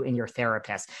between you and your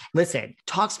therapist. Listen,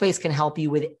 Talkspace can help you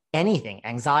with anything,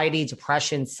 anxiety,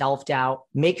 depression, self-doubt.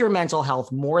 Make your mental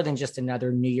health more than just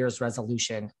another New Year's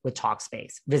resolution with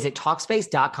Talkspace. Visit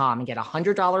Talkspace.com and get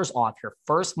 $100 off your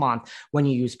first month when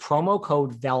you use promo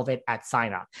code VELVET at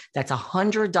sign up. That's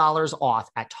 $100 off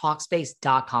at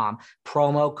Talkspace.com,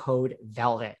 promo code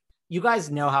VELVET. You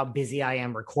guys know how busy I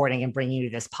am recording and bringing you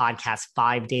this podcast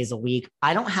 5 days a week.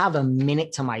 I don't have a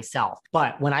minute to myself,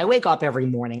 but when I wake up every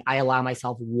morning, I allow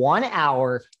myself 1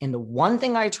 hour. And the one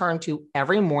thing I turn to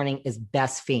every morning is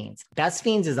Best Fiends. Best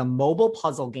Fiends is a mobile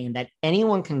puzzle game that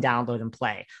anyone can download and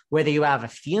play. Whether you have a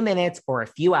few minutes or a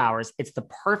few hours, it's the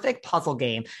perfect puzzle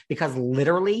game because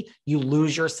literally you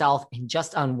lose yourself and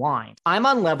just unwind. I'm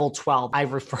on level 12.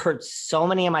 I've referred so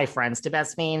many of my friends to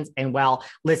Best Fiends, and well,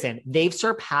 listen, they've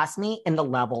surpassed me in the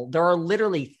level. There are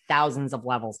literally thousands of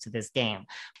levels to this game.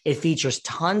 It features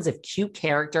tons of cute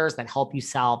characters that help you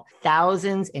solve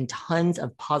thousands and tons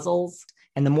of puzzles.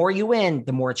 And the more you win,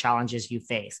 the more challenges you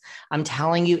face. I'm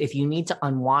telling you, if you need to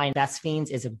unwind, Best Fiends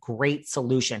is a great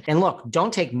solution. And look,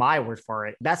 don't take my word for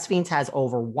it. Best Fiends has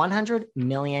over 100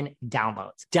 million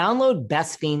downloads. Download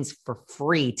Best Fiends for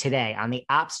free today on the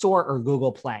App Store or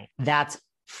Google Play. That's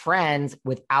friends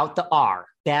without the R.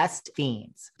 Best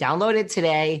Fiends. Download it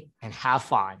today and have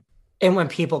fun. And when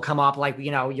people come up, like, you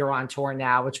know, you're on tour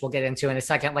now, which we'll get into in a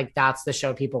second, like that's the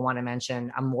show people want to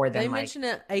mention. I'm more than they mention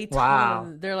it a ton.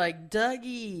 Wow. They're like,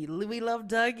 Dougie, we love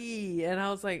Dougie. And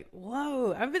I was like,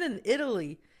 whoa, I've been in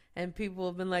Italy and people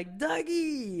have been like,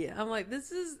 Dougie. I'm like,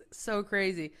 this is so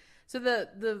crazy. So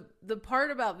the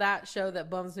part about that show that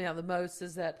bums me out the most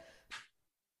is that,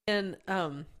 and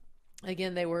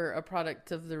again, they were a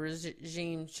product of the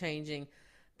regime changing.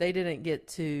 they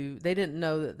didn't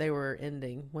know that they were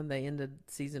ending when they ended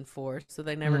season 4. So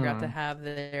they never got to have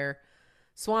their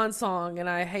swan song. And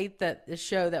I hate that the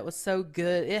show that was so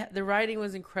good. The writing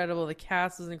was incredible. The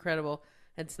cast was incredible.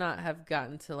 And to not have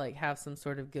gotten to like have some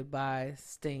sort of goodbye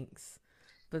stinks.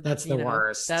 But That's the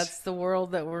worst. That's the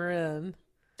world that we're in.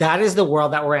 That is the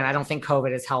world that we're in. I don't think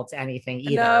COVID has helped anything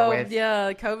either.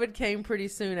 COVID came pretty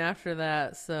soon after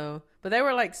that. So, but they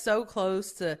were like so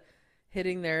close to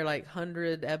hitting their like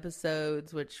 100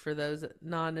 episodes, which for those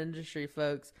non-industry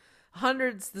folks,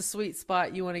 100's the sweet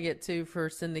spot you want to get to for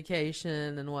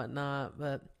syndication and whatnot.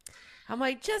 But I'm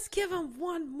like, just give them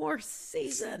one more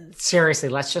season. Seriously,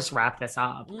 let's just wrap this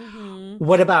up. Mm-hmm.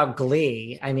 What about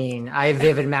Glee? I mean, I have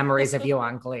vivid memories of you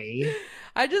on Glee.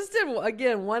 I just did,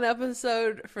 again, one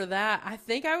episode for that. I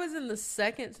think I was in the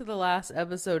second to the last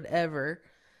episode ever.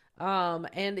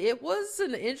 And it was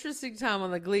an interesting time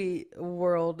on the Glee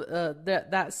world,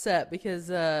 that set,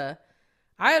 because I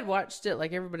had watched it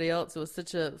like everybody else. It was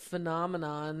such a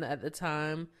phenomenon at the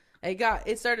time.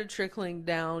 It started trickling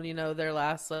down, their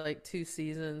last like 2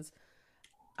 seasons.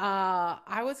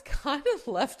 I was kind of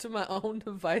left to my own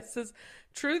devices.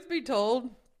 Truth be told,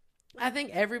 I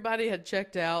think everybody had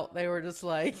checked out. They were just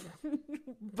like,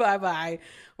 bye-bye,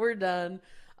 we're done.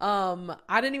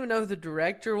 I didn't even know who the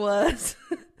director was.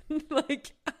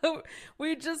 Like,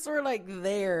 we just were like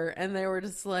there, and they were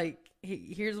just like,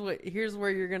 here's where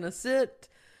you're going to sit,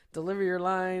 deliver your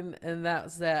line, and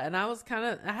that's that. And I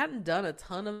hadn't done a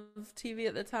ton of TV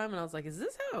at the time, and I was like, is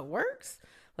this how it works?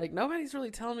 Like, nobody's really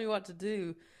telling me what to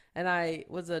do. And I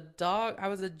was a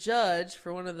judge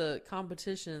for one of the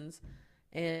competitions,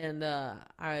 and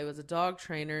I was a dog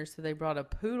trainer, so they brought a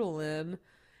poodle in,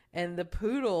 and the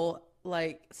poodle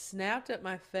like snapped at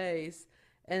my face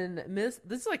and this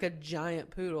is like a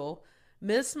giant poodle,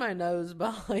 missed my nose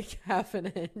by like half an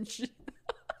inch.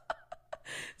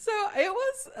 So it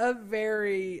was a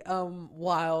very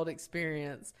wild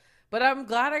experience, but I'm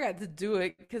glad I got to do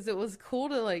it because it was cool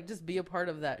to like just be a part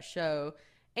of that show,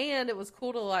 and it was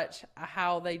cool to watch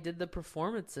how they did the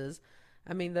performances.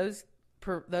 I mean, those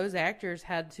actors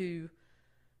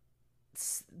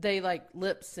they like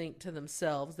lip sync to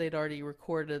themselves. They'd already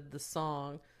recorded the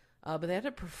song, but they had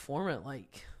to perform it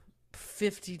like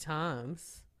 50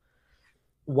 times.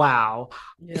 Wow.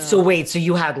 Yeah. So wait, so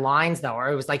you had lines though,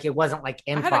 or it was like, it wasn't like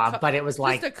improv, but it was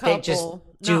like, a couple,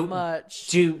 not much.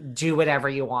 Do whatever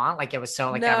you want. Like, it was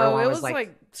so like, everyone was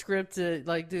like scripted,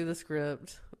 like do the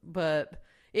script, but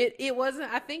it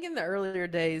wasn't. I think in the earlier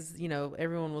days,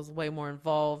 everyone was way more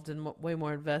involved and way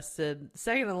more invested.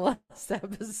 Second to last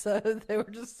episode, they were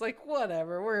just like,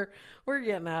 whatever, we're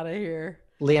getting out of here.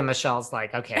 Leah Michelle's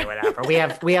like, okay, whatever.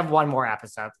 we have one more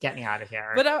episode. Get me out of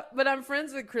here. But I'm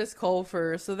friends with Chris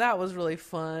Colfer, so that was really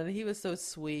fun. He was so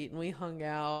sweet, and we hung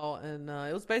out, and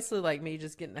it was basically like me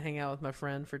just getting to hang out with my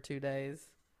friend for 2 days.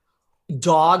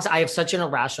 Dogs, I have such an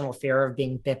irrational fear of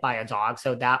being bit by a dog,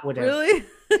 so that would have really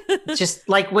just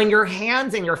like when your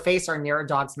hands and your face are near a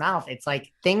dog's mouth, it's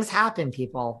like things happen,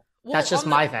 people. Well, that's just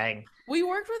my thing. We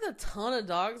worked with a ton of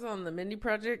dogs on the Mindy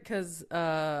project because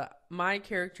my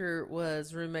character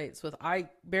was roommates with Ike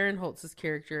Barinholtz's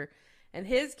character, and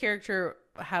his character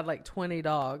had like 20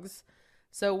 dogs.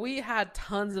 So we had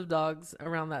tons of dogs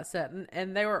around that set,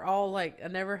 and they were all like, I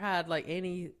never had like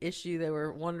any issue. They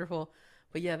were wonderful.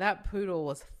 But yeah, that poodle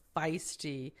was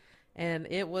feisty, and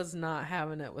it was not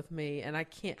having it with me. And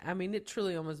it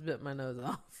truly almost bit my nose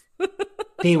off.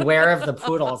 Beware of the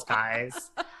poodles,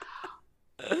 guys.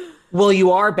 Well,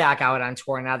 you are back out on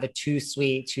tour now, the Too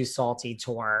Sweet, Too Salty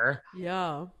tour.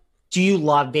 Yeah. Do you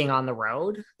love being on the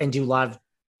road? And do you love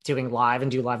doing live?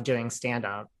 And do you love doing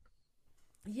stand-up?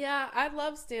 Yeah, I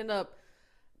love stand-up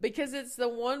because it's the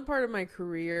one part of my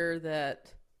career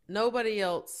that nobody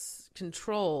else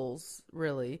controls,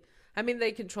 really. I mean,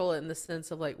 they control it in the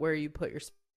sense of like where you put your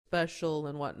special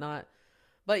and whatnot.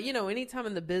 But, anytime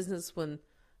in the business when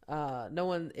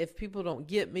if people don't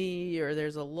get me or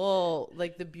there's a lull,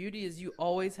 like the beauty is you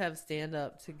always have stand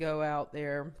up to go out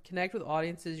there, connect with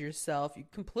audiences yourself. You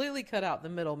completely cut out the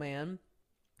middleman,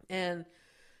 and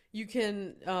you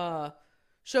can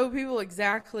show people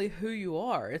exactly who you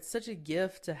are. It's such a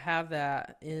gift to have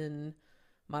that in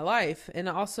my life. And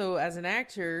also as an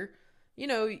actor,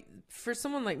 for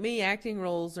someone like me, acting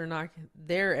roles are not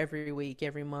there every week,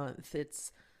 every month.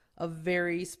 It's a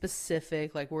very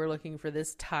specific, like we're looking for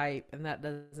this type, and that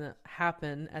doesn't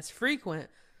happen as frequent.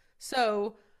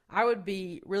 So I would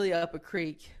be really up a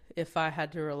creek if I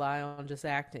had to rely on just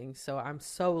acting. So I'm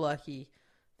so lucky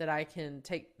that I can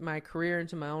take my career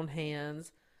into my own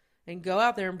hands and go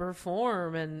out there and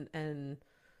perform and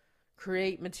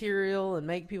create material and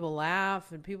make people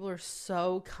laugh, and people are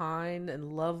so kind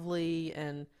and lovely.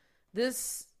 And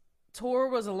this tour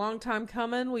was a long time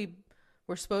coming. We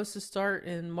were supposed to start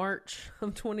in March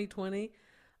of 2020.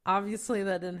 Obviously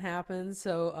that didn't happen.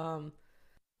 So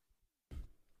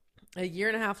a year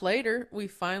and a half later, we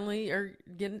finally are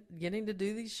getting to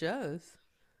do these shows.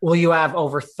 Well, you have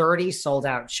over 30 sold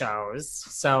out shows.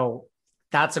 So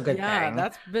that's a good thing.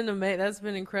 That's been amazing. That's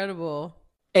been incredible.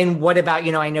 And what about,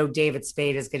 I know David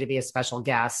Spade is going to be a special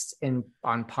guest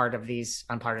on part of this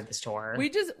tour.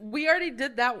 We already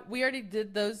did that. We already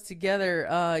did those together.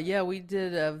 We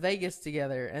did Vegas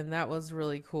together, and that was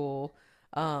really cool.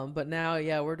 But now,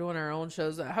 we're doing our own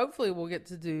shows. Hopefully we'll get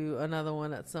to do another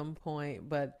one at some point.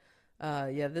 But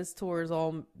this tour is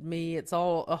all me. It's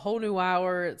all a whole new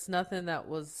hour. It's nothing that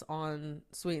was on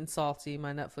Sweet and Salty,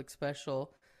 my Netflix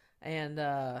special. And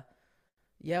I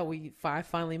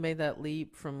finally made that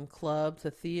leap from club to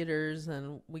theaters,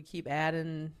 and we keep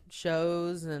adding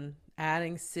shows and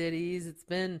adding cities. It's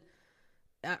been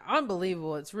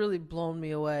unbelievable. It's really blown me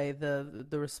away, the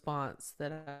response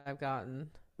that I've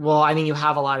gotten. Well, I mean, you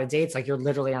have a lot of dates. Like, you're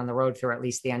literally on the road through at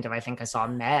least the end of, I think I saw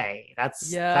May.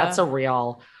 That's a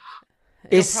real.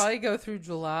 It'll probably go through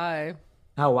July.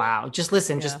 Oh, wow. Just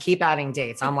listen, just keep adding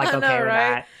dates. I'm like, okay with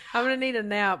that. I'm going to need a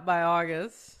nap by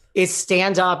August. Is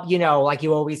stand up, like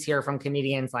you always hear from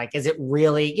comedians, like, is it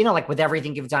really, like with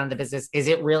everything you've done in the business, is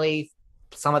it really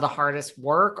some of the hardest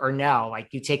work, or no?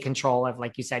 Like, you take control of,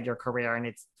 like you said, your career, and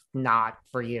it's not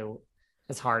for you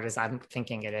as hard as I'm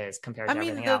thinking it is compared to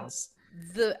everything else.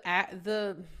 The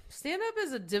stand up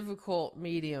is a difficult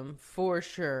medium for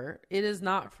sure. It is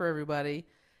not for everybody.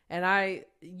 And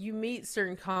you meet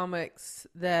certain comics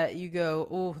that you go,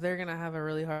 oh, they're going to have a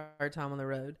really hard time on the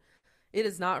road. It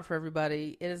is not for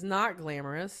everybody. It is not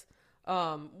glamorous.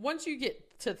 Once you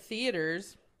get to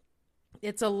theaters,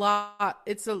 it's a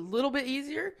little bit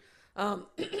easier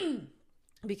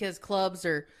because clubs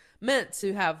are meant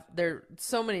to have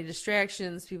so many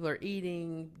distractions. People are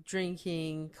eating,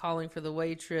 drinking, calling for the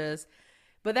waitress.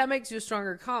 But that makes you a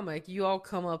stronger comic. You all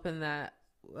come up in that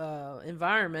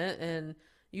environment, and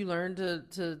you learn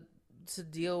to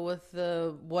deal with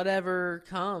whatever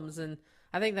comes. And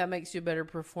I think that makes you a better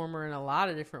performer in a lot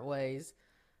of different ways.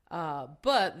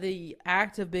 But the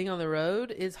act of being on the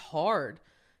road is hard.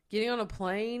 Getting on a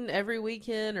plane every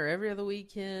weekend or every other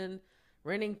weekend,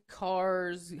 renting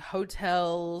cars,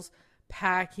 hotels,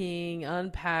 packing,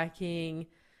 unpacking.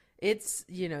 It's,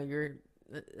 you're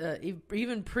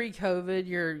even pre-COVID,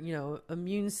 your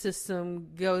immune system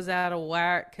goes out of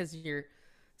whack because you're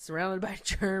surrounded by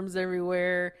germs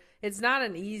everywhere. It's not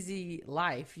an easy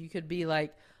life. You could be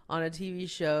like on a TV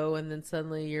show, and then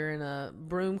suddenly you're in a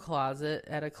broom closet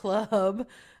at a club,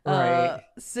 right,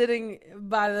 sitting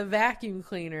by the vacuum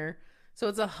cleaner. So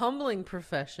it's a humbling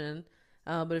profession.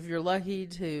 But if you're lucky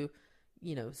to,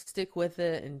 stick with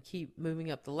it and keep moving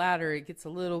up the ladder, it gets a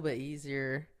little bit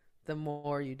easier the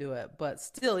more you do it. But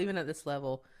still, even at this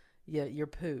level, you're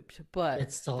pooped. But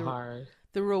it's still hard.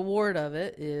 The reward of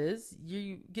it is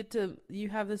you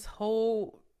have this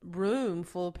whole room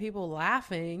full of people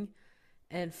laughing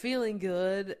and feeling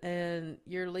good, and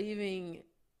you're leaving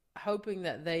hoping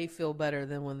that they feel better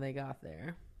than when they got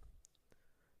there.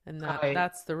 And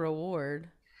that's the reward.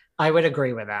 I would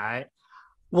agree with that.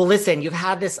 Well, listen, you've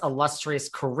had this illustrious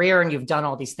career and you've done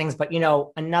all these things, but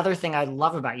another thing I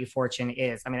love about you, Fortune,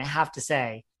 is, I have to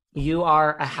say, you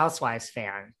are a Housewives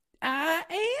fan. I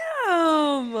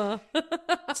am.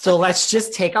 So let's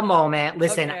just take a moment.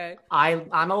 Listen, okay.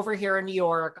 I'm over here in New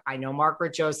York. I know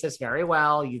Margaret Josephs very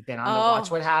well. You've been on the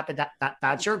Watch What Happened.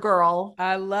 That's your girl.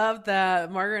 I love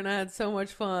that. Margaret and I had so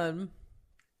much fun.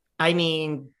 are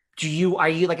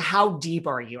you like, how deep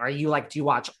are you? Are you like, do you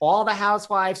watch all the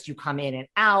Housewives? Do you come in and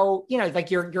out?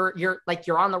 Like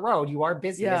you're on the road. You are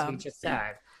busy, as we just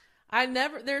said.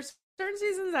 There's certain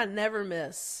seasons I never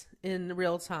miss in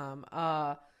real time.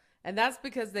 And that's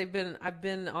because I've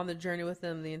been on the journey with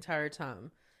them the entire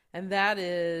time. And that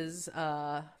is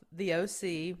the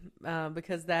OC,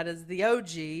 because that is the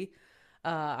OG.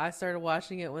 I started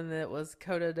watching it when it was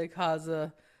Coda de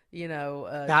Casa,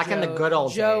 back in the good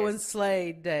old Joe days. And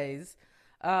Slade days.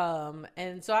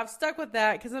 And so I've stuck with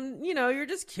that because I'm, you're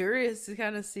just curious to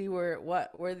kind of see where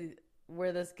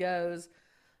this goes.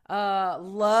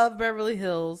 Love Beverly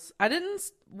Hills. I didn't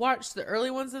watch the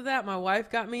early ones of that. My wife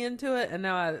got me into it, and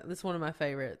now this is one of my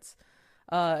favorites.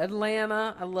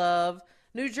 Atlanta, I love.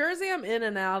 New Jersey, I'm in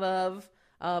and out of.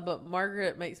 But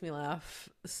Margaret makes me laugh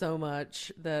so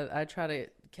much that I try to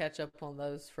catch up on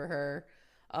those for her.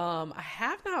 I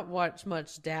have not watched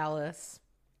much Dallas.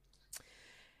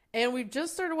 And we've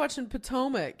just started watching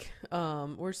Potomac.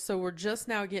 We're just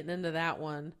now getting into that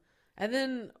one. And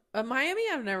then Miami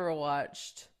I've never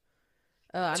watched.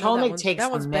 Potomac takes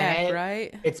that one's a minute. back,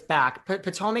 right? It's back.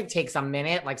 Potomac takes a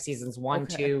minute, like seasons 1,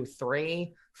 2,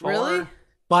 3, 4. Really?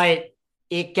 But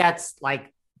it gets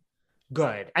like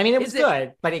good. I mean, it was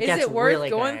good, but it gets really good. Is it worth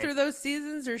going through those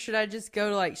seasons, or should I just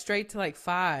go like straight to like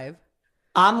 5?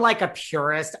 I'm like a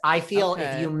purist. I feel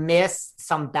if you miss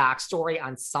some backstory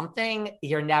on something,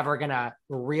 you're never gonna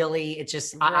really. It's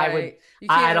just right.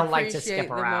 I don't like to skip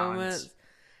around. Moments.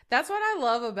 That's what I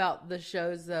love about the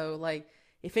shows, though. Like,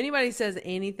 if anybody says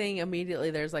anything,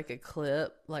 immediately there's like a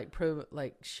clip, like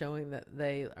showing that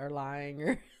they are lying,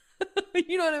 or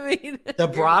you know what I mean. The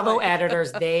Bravo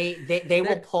editors, they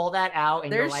will pull that out,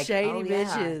 and they're you're like, shady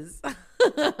bitches.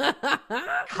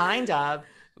 Kind of.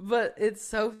 But it's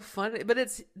so funny.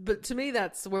 But to me,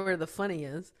 that's where the funny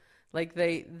is. Like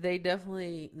they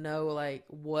definitely know like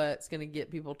what's gonna get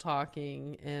people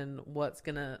talking and what's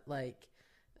gonna like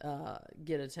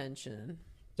get attention.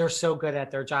 They're so good at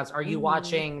their jobs. Are you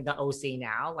watching the OC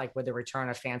now, like with the return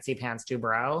of Fancy Pants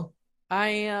Dubrow? I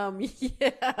am.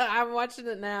 Yeah, I'm watching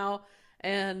it now,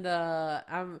 and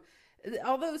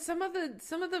although some of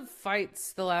the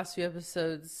fights the last few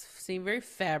episodes seem very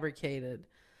fabricated.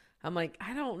 I'm like,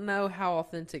 I don't know how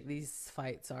authentic these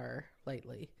fights are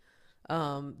lately.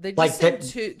 They just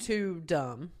seem too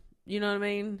dumb. You know what I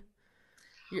mean?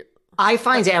 I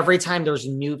find every time there's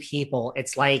new people,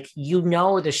 it's like, you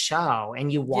know, the show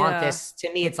and you want this.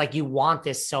 To me, it's like, you want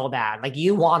this so bad. Like,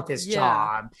 you want this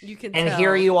job. You can and tell.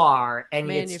 Here you are,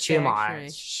 and it's too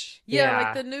much. Yeah,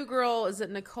 like the new girl, is it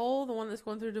Nicole, the one that's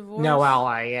going through divorce?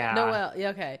 Noelle, yeah. Noelle, yeah,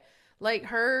 okay. Like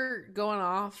her going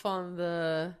off on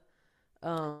the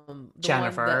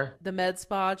Jennifer, the med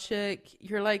spa chick.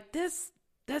 You're like, that's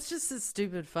just a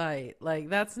stupid fight. Like,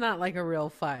 that's not like a real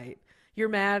fight. You're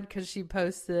mad because she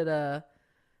posted a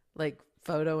like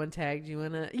photo and tagged you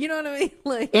in it. You know what I mean?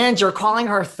 Like, and you're calling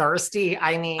her thirsty.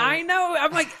 I mean, I know.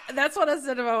 I'm like, that's what I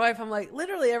said to my wife. I'm like,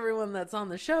 literally everyone that's on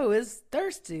the show is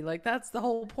thirsty. Like, that's the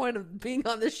whole point of being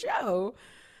on the show.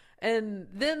 And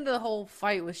then the whole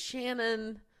fight with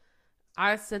Shannon.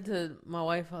 I said to my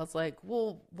wife, I was like,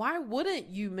 well, why wouldn't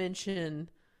you mention,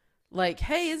 like,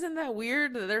 hey, isn't that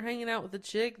weird that they're hanging out with the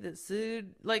chick that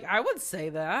sued? Like, I would say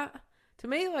that. To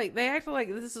me, like, they acted like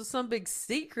this is some big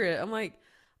secret. I'm like,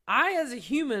 I, as a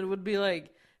human, would be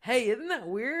like, hey, isn't that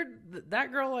weird?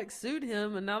 That girl, like, sued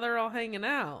him, and now they're all hanging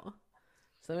out.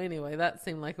 So anyway, that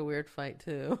seemed like a weird fight,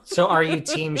 too. So are you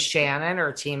team Shannon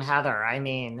or team Heather? I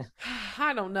mean,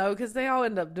 I don't know, because they all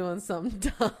end up doing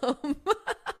something dumb.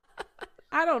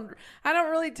 I don't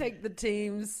really take the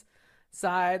team's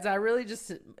sides. I really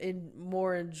just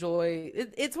more enjoy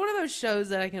it. It's one of those shows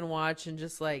that I can watch and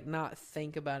just like not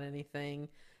think about anything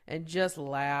and just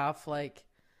laugh. Like,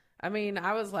 I mean,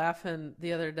 I was laughing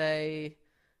the other day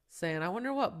saying, I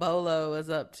wonder what Bolo is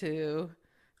up to,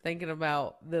 thinking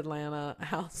about the Atlanta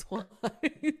Housewives.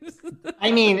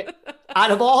 I mean,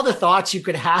 out of all the thoughts you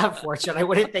could have, Fortune, I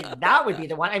wouldn't think that would be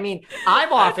the one. I mean,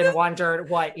 I've often wondered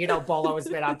what, Bolo has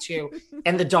been up to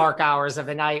in the dark hours of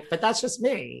the night, but that's just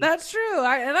me. That's true.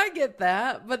 I get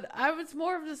that, but I was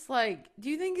more of just like, do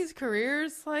you think his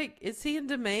career's like, is he in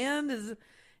demand?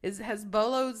 Has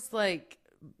Bolo's like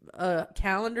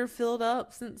calendar filled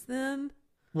up since then?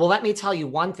 Well, let me tell you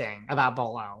one thing about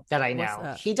Bolo that I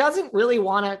know. He doesn't really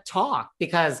want to talk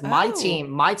because my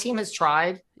team has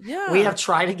tried. Yeah. We have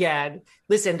tried again.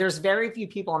 Listen, there's very few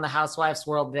people in the Housewives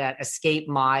world that escape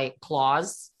my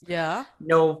clause. Yeah.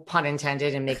 No pun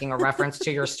intended in making a reference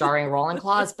to your starring role in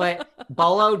clause, but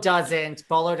Bolo doesn't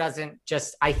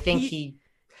just, I think he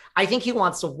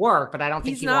wants to work, but I don't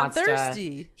think he wants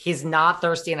thirsty. He's not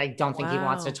thirsty. And I don't think he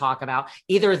wants to talk about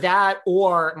either that,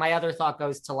 or my other thought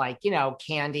goes to like,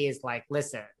 Candy is like,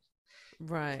 listen,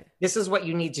 right, this is what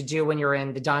you need to do when you're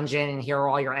in the dungeon, and here are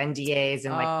all your NDAs.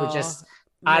 And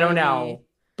I don't know,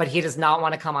 but he does not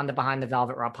want to come on the Behind the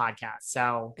Velvet Rope podcast.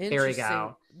 So there we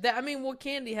go.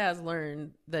 Candy has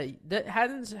learned that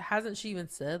hasn't she even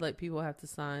said like people have to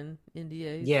sign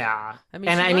NDAs? Yeah.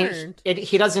 Learned.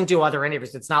 He doesn't do other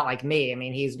interviews. It's not like me. I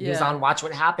mean, he was on Watch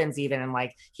What Happens even, and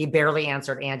like he barely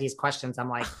answered Andy's questions. I'm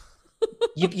like,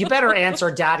 you better answer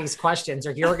Daddy's questions,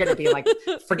 or you're going to be like,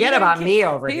 forget about me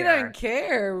over here. He doesn't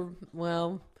care.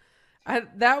 Well,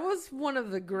 that was one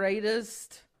of the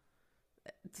greatest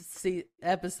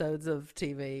episodes of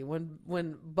TV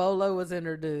when Bolo was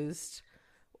introduced.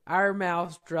 Our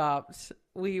mouths dropped.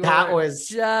 It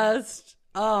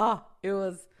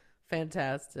was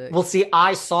fantastic. Well, see,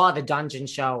 I saw the Dungeon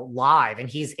show live, and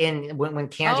he's in when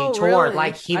Candy toured. Really?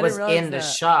 Like he was in the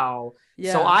show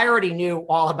So I already knew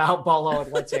all about Bolo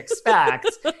and what to expect.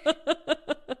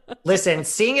 Listen,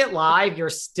 seeing it live, you're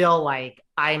still like,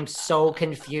 I'm so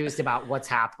confused about what's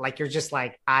happened. Like, you're just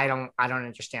like, I don't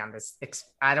understand this.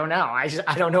 I don't know.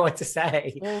 I don't know what to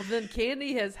say. Well, then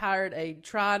Candy has hired a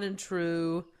tried and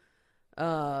true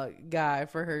guy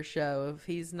for her show. If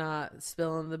he's not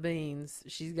spilling the beans,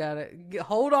 she's got to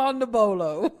hold on to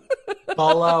Bolo.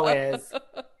 Bolo is.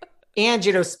 And,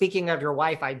 you know, speaking of your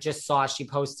wife, I just saw she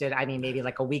posted, I mean, maybe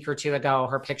like a week or two ago,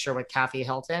 her picture with Kathy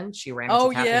Hilton. She ran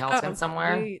into Kathy Hilton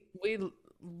somewhere. We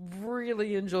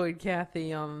really enjoyed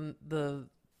Kathy on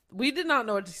we did not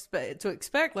know what to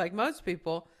expect like most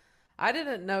people. I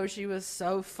didn't know she was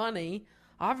so funny.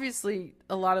 Obviously,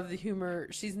 a lot of the humor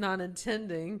she's not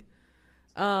intending.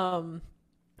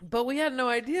 But we had no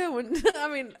idea when, I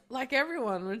mean, like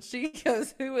everyone, when she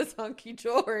goes, who was Hunky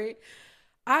Dory?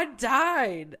 I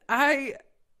died. I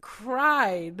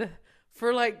cried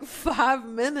for like 5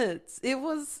 minutes. It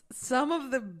was some of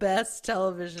the best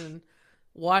television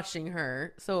watching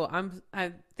her. So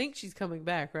I think she's coming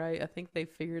back, right? I think they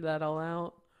figured that all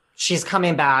out. She's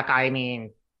coming back. I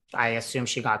mean, I assume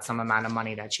she got some amount of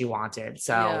money that she wanted.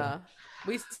 So yeah.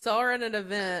 We saw her at an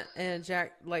event, and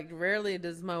Jack, like, rarely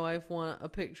does my wife want a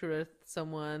picture with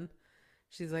someone.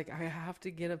 She's like, I have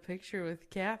to get a picture with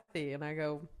Kathy. And I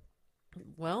go,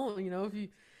 well, you know,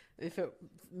 if it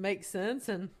makes sense.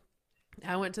 And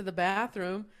I went to the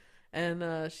bathroom,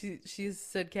 and she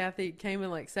said Kathy came and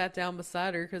like sat down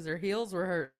beside her because her heels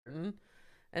were hurting,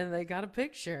 and they got a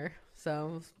picture.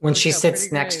 So when she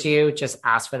sits next to you, just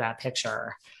ask for that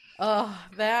picture.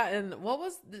 That, and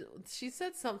she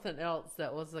said something else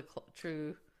that was a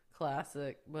true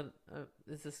classic, but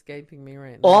it's escaping me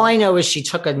right now. All I know is she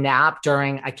took a nap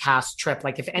during a cast trip.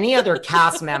 Like, if any other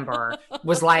cast member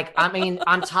was like, I mean,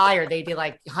 I'm tired, they'd be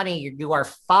like, honey, you are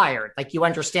fired. Like, you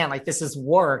understand, like, this is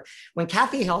work. When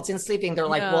Kathy Hilton's sleeping, they're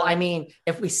like, well, I mean,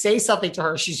 if we say something to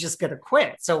her, she's just going to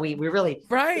quit. So we really,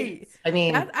 right. I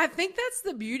mean, I think that's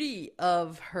the beauty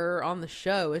of her on the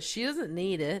show is she doesn't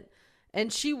need it.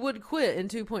 And she would quit in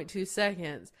 2.2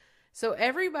 seconds. So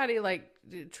everybody like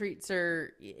treats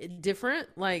her different.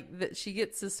 Like that she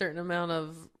gets a certain amount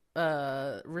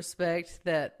of respect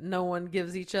that no one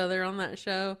gives each other on that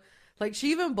show. Like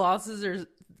she even bosses her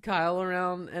Kyle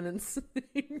around, and it's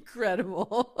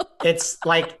incredible.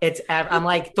 I'm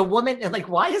like, the woman, like,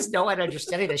 why is no one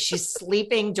understanding this? She's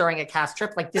sleeping during a cast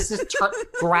trip. Like, this is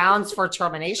grounds for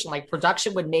termination. Like,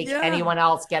 production would make anyone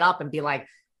else get up and be like,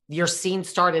 your scene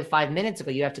started 5 minutes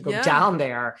ago. You have to go down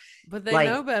there. But they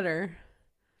know better.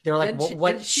 They're like,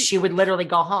 she would literally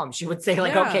go home. She would say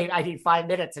like, okay, I need 5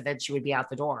 minutes. And then she would be out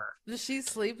the door. She's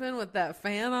sleeping with that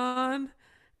fan on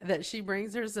that she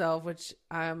brings herself, which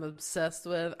I'm obsessed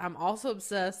with. I'm also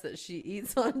obsessed that she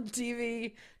eats on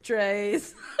TV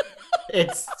trays.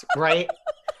 It's right.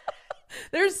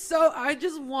 They're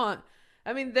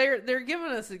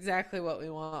giving us exactly what we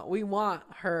want. We want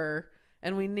her.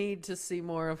 And we need to see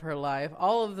more of her life.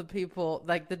 All of the people,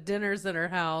 like the dinners at her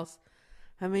house.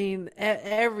 I mean,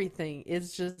 everything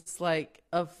is just like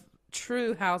a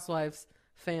true Housewives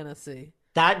fantasy.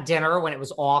 That dinner when it was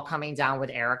all coming down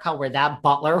with Erica, where that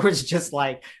butler was just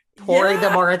like pouring the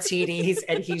martinis.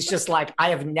 And he's just like, I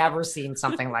have never seen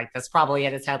something like this. Probably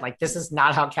in his head, like, this is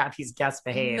not how Kathy's guests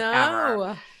behave.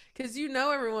 No. Because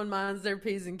everyone minds their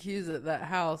P's and Q's at that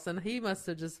house. And he must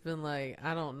have just been like,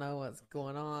 I don't know what's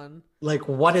going on. Like,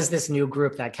 what is this new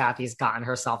group that Kathy's gotten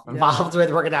herself involved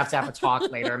with? We're going to have a talk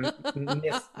later.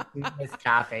 Miss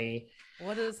Kathy.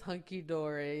 What is Hunky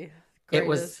Dory?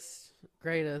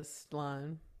 Greatest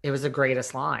line. It was the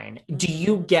greatest line. Do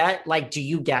you get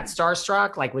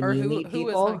starstruck? Like when you meet people? Who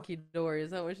was Hunky Dory? Is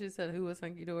that what she said? Who was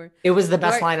Hunky Dory? It was the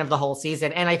best line of the whole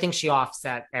season. And I think she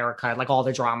offset Erica, like all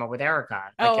the drama with Erica.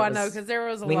 Like I know, because there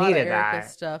was a lot of Erica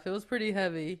stuff. It was pretty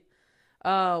heavy.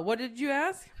 What did you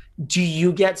ask? Do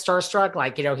you get starstruck?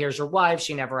 Like, here's your wife.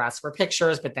 She never asked for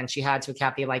pictures, but then she had to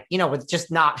Kathy, like, with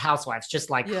just not Housewives, just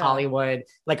like Hollywood.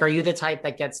 Like, are you the type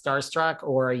that gets starstruck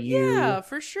or are you? Yeah,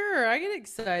 for sure. I get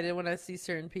excited when I see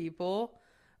certain people.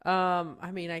 I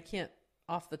mean, I can't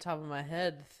off the top of my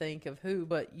head think of who,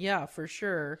 but yeah, for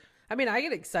sure. I mean, I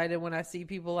get excited when I see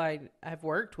people I've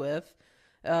worked with.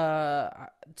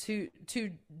 Two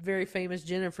very famous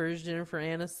Jennifers, Jennifer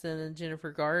Aniston and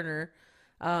Jennifer Garner.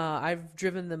 I've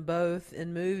driven them both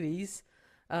in movies.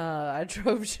 I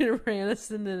drove Jennifer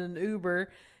Aniston in an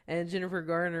Uber and Jennifer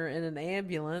Garner in an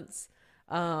ambulance.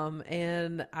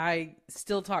 And I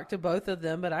still talk to both of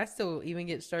them, but I still even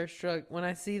get starstruck when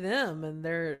I see them and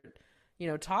they're,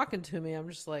 talking to me. I'm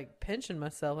just like pinching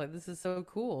myself. Like, this is so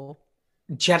cool.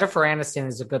 Jennifer Aniston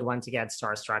is a good one to get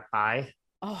starstruck by.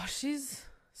 Oh, she's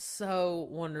So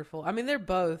wonderful. I mean, they're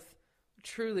both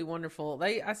truly wonderful.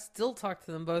 I still talk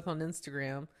to them both on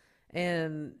Instagram,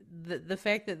 and the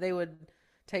fact that they would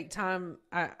take time,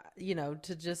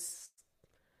 to just,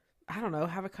 I don't know,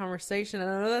 have a conversation. And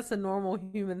I know that's a normal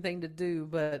human thing to do,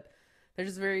 but they're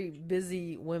just very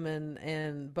busy women,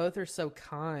 and both are so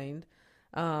kind.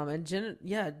 And Jen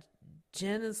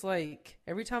is like,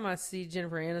 every time I see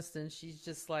Jennifer Aniston, she's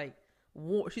just like,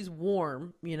 she's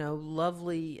warm,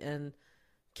 lovely, and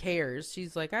cares.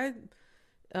 She's like, I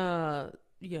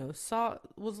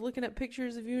was looking at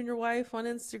pictures of you and your wife on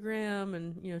Instagram,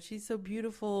 and she's so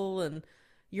beautiful, and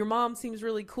your mom seems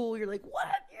really cool. You're like, what?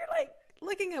 You're like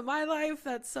looking at my life?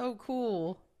 That's so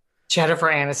cool. Jennifer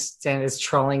Aniston is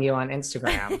trolling you on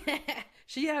Instagram.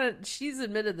 She's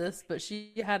admitted this, but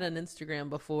she had an Instagram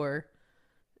before.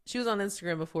 She was on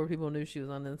Instagram before people knew she was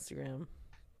on Instagram.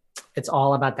 It's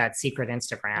all about that secret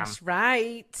Instagram. That's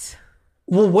right.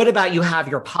 Well, what about, you have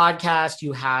your podcast,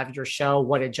 you have your show,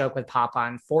 What a Joke with Papa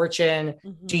and Fortune.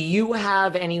 Mm-hmm. Do you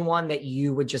have anyone that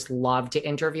you would just love to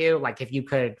interview? Like, if you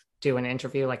could do an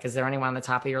interview, like, is there anyone on the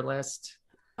top of your list?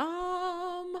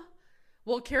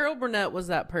 Well, Carol Burnett was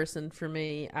that person for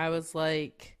me. I was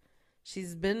like,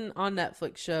 she's been on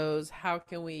Netflix shows. How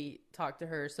can we talk to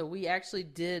her? So we actually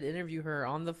did interview her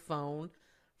on the phone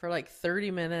for like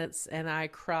 30 minutes, and I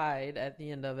cried at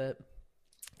the end of it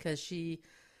because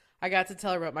I got to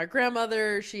tell her about my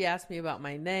grandmother. She asked me about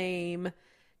my name.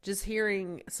 Just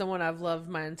hearing someone I've loved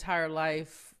my entire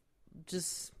life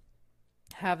just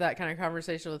have that kind of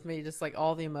conversation with me, just like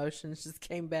all the emotions just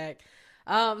came back.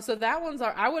 So that one's,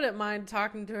 I wouldn't mind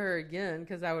talking to her again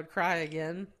because I would cry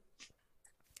again.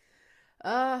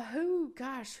 Who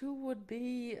would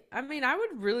be, I mean, I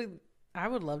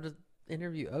would love to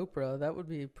interview Oprah. That would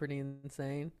be pretty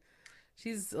insane.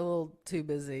 She's a little too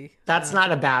busy. That's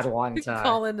not a bad one to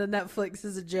call into Netflix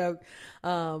as a joke.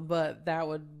 But that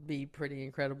would be pretty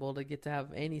incredible to get to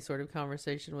have any sort of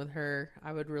conversation with her.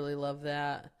 I would really love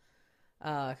that.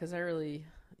 Cause I really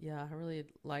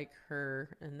like her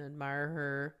and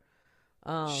admire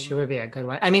her. She would be a good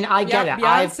one. I mean, I get it.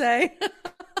 Beyonce.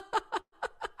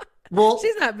 Well,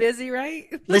 she's not busy, right?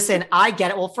 Listen, I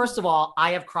get it. Well, first of all,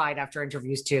 I have cried after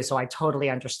interviews too, so I totally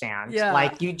understand. Yeah.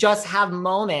 Like, you just have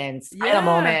moments. Yeah. I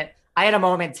had a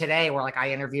moment today where, like,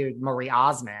 I interviewed Marie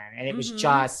Osmond, and it was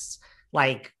just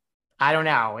like, I don't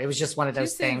know. It was just one of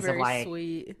those things of like,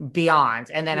 sweet. Beyond.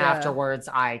 And then afterwards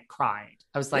I cried.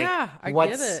 I was like, I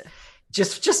get it.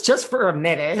 Just for a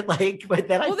minute. Like, but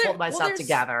then I pulled myself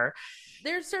together.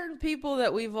 There's certain people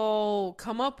that we've all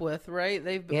come up with, right?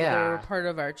 They're a part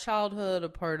of our childhood, a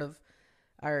part of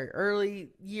our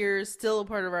early years, still a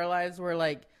part of our lives, where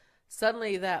like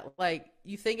suddenly that, like,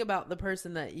 you think about the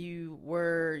person that you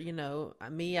were,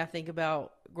 me, I think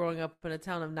about growing up in a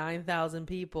town of 9,000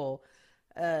 people.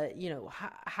 You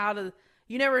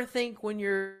never think when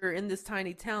you're in this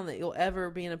tiny town that you'll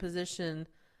ever be in a position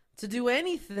to do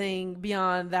anything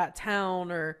beyond that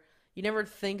town, or you never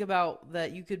think about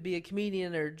that you could be a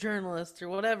comedian or a journalist or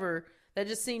whatever. That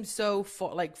just seems so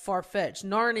far-fetched.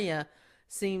 Narnia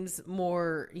seems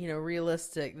more,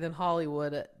 realistic than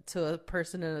Hollywood to a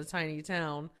person in a tiny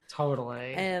town.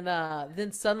 Totally. And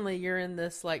then suddenly you're in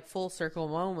this like full circle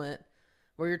moment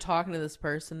where you're talking to this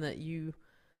person that you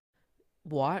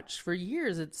watched for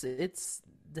years. It's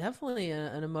definitely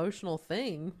an emotional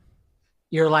thing.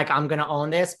 You're like, I'm going to own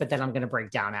this, but then I'm going to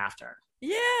break down after.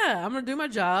 Yeah, I'm going to do my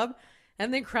job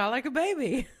and then cry like a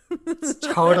baby. It's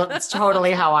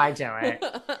totally how I do it.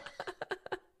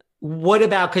 What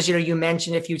about, because, you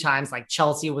mentioned a few times, like,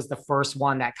 Chelsea was the first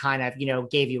one that kind of,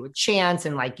 gave you a chance,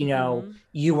 and like,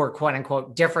 you were quote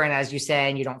unquote different, as you say,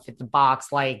 and you don't fit the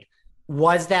box. Like,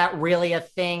 was that really a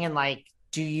thing? And like,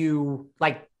 do you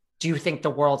think the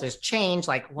world has changed?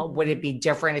 Like, what would it be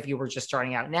different if you were just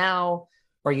starting out now?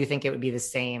 Or you think it would be the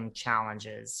same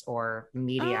challenges, or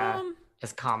media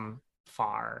has come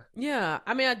far? Yeah.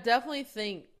 I mean, I definitely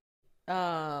think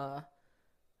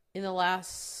in the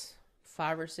last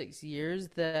 5 or 6 years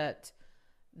that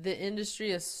the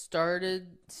industry has started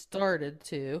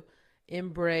to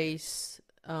embrace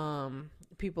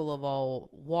people of all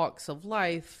walks of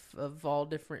life, of all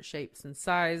different shapes and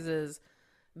sizes.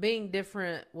 Being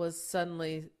different was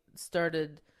suddenly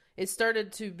started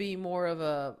to be more of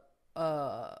a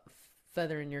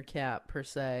feather in your cap, per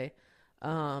se,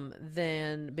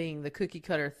 than being the cookie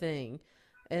cutter thing.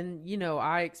 And,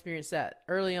 I experienced that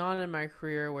early on in my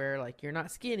career where, like, you're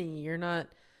not skinny, you're not,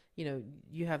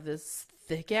 you have this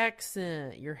thick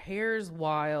accent, your hair's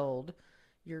wild,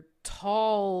 you're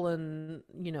tall and,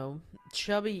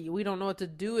 chubby. We don't know what to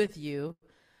do with you.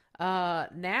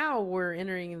 Now we're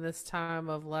entering this time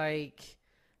of like,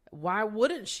 why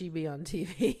wouldn't she be on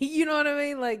TV? You know what I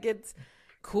mean? Like, it's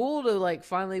cool to like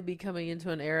finally be coming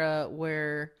into an era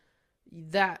where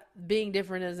that being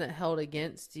different isn't held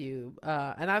against you.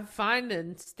 And I find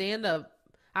in stand up,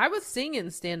 I was singing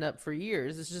stand up for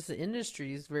years. It's just the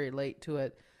industry is very late to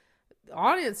it.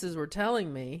 Audiences were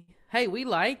telling me, hey, we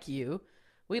like you.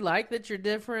 We like that you're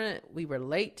different. We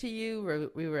relate to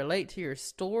you. We relate to your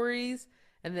stories.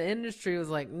 And the industry was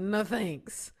like, no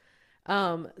thanks.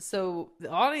 So the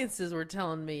audiences were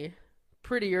telling me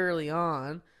pretty early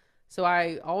on. So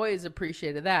I always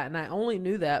appreciated that. And I only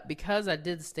knew that because I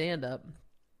did stand up.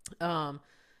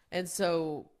 And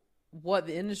so what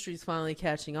the industry is finally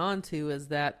catching on to is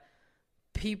that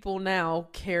people now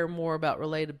care more about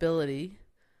relatability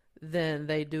than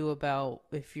they do about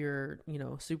if you're, you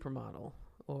know, supermodel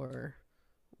or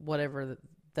whatever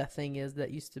that thing is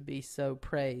that used to be so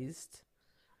praised.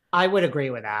 I would agree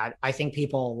with that. I think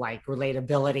people like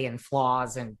relatability and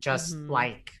flaws, and just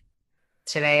like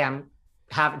today I'm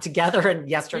having together and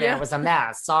yesterday I was a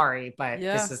mess. Sorry, but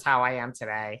this is how I am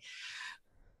today.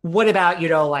 What about, you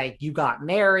know, like you got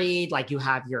married, like you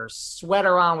have your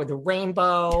sweater on with a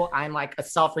rainbow. I'm like a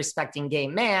self-respecting gay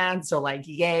man. So like,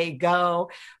 yay,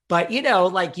 go. But, you know,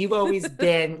 like you've always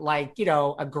been like, you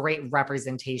know, a great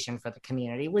representation for the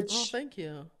community, which, thank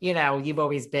you. You know, you've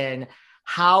always been.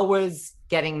 How was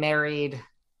getting married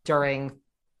during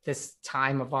this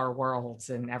time of our worlds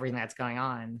and everything that's going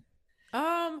on?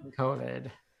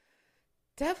 COVID.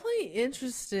 Definitely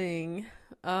interesting,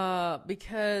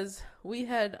 because we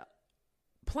had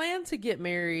planned to get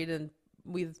married, and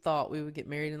we thought we would get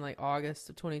married in like August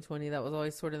of 2020. That was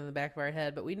always sort of in the back of our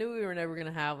head, but we knew we were never going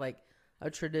to have like a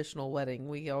traditional wedding.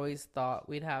 We always thought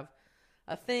we'd have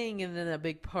a thing and then a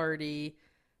big party.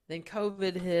 Then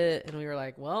COVID hit, and we were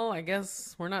like, well, I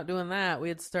guess we're not doing that. We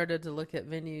had started to look at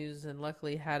venues and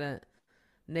luckily hadn't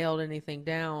nailed anything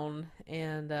down.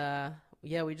 And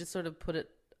we just sort of put it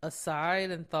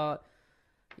aside and thought,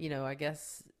 you know, I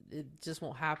guess it just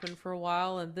won't happen for a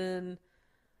while. And then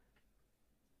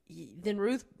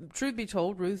Ruth, truth be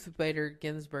told, Ruth Bader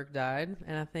Ginsburg died.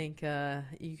 And I think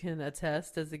you can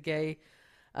attest as a gay,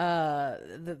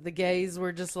 the gays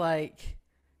were just like,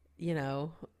 you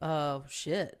know,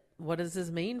 shit, what does this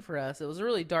mean for us? It was a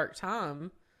really dark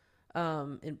time,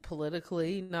 in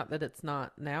politically, not that it's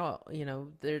not now, you know,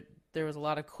 there was a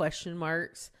lot of question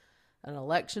marks. An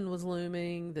election was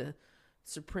looming. The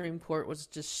Supreme Court was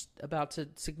just about to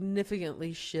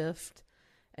significantly shift.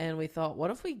 And we thought, what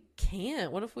if we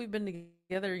can't? What if we've been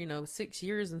together, you know, 6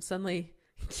 years and suddenly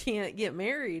can't get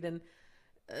married? And,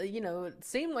 you know, it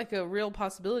seemed like a real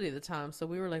possibility at the time. So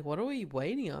we were like, what are we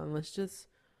waiting on? Let's just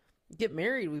get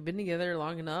married. We've been together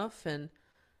long enough. And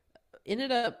it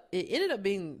ended up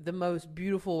being the most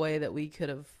beautiful way that we could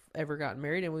have ever gotten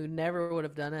married. And we never would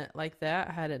have done it like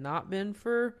that had it not been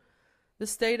for the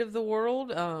state of the world.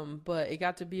 But it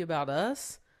got to be about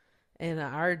us and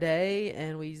our day,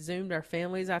 and we Zoomed our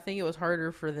families. I think it was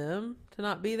harder for them to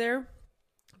not be there.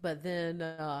 But then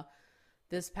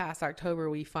this past October,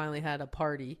 we finally had a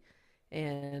party,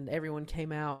 and everyone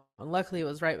came out. And luckily, it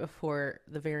was right before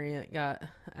the variant got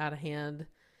out of hand.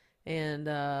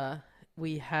 And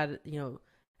we had, you know,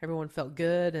 everyone felt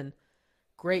good and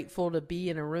grateful to be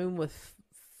in a room with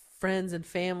friends and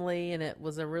family. And it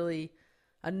was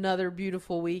another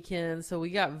beautiful weekend. So we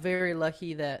got very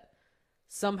lucky that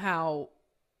somehow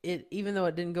even though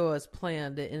it didn't go as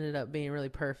planned, it ended up being really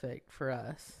perfect for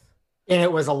us. And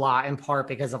it was a lot in part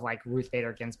because of like Ruth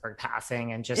Bader Ginsburg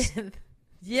passing and just.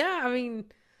 Yeah. I mean,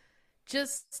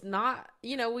 just not,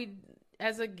 you know,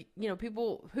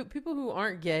 people who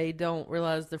aren't gay don't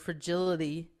realize the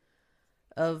fragility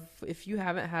of, if you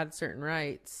haven't had certain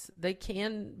rights, they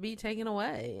can be taken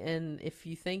away. And if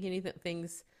you think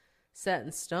anything's set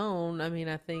in stone, I mean,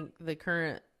 I think the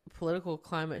current political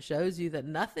climate shows you that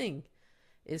nothing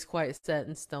is quite set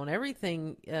in stone.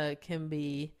 Everything can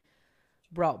be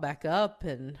brought back up,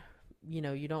 and you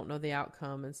know, you don't know the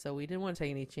outcome. And so we didn't want to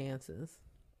take any chances.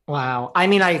 Wow. I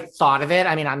mean, I thought of it.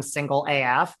 I mean, I'm single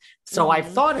AF, so I've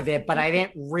thought of it, but I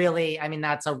didn't really, I mean,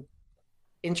 that's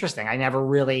interesting. I never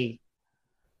really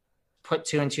put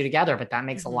two and two together, but that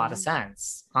makes a lot of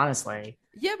sense, honestly.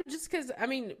 Yeah, but just because I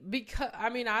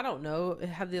don't know,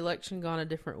 had the election gone a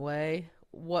different way,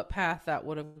 what path that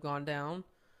would have gone down.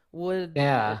 Would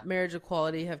marriage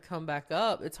equality have come back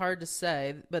up? It's hard to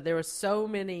say, but there were so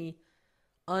many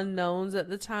unknowns at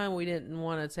the time, we didn't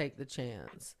want to take the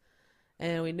chance.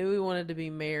 And we knew we wanted to be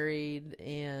married,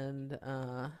 and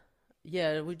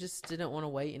we just didn't want to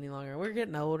wait any longer. We're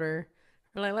getting older.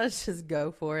 We're like, let's just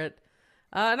go for it.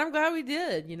 And I'm glad we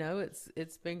did. You know,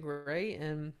 it's been great,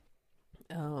 and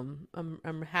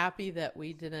I'm happy that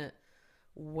we didn't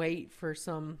wait for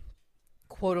some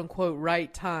quote unquote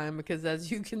right time, because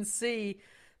as you can see,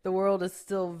 the world is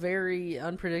still very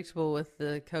unpredictable with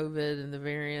the COVID and the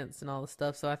variants and all the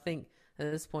stuff. So I think at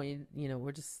this point,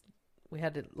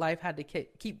 life had to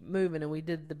keep moving, and we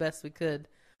did the best we could.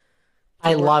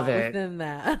 I love it. Within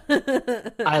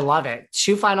that. I love it.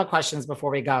 2 final questions before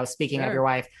we go. Speaking of your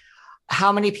wife,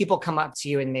 how many people come up to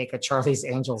you and make a Charlie's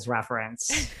Angels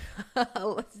reference?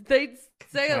 They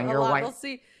say a lot. Wife? They'll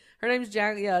see her name's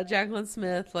Jacqueline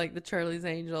Smith, like the Charlie's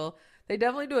Angel. They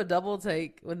definitely do a double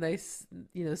take when they,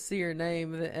 see her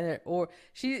name. Or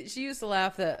she used to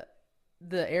laugh that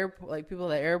the airport, like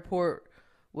people at the airport,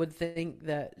 would think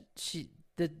that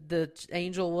the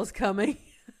angel was coming.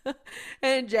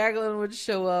 And Jacqueline would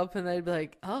show up and they'd be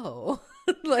like, oh,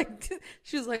 like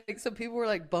she was like, so people were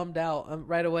like bummed out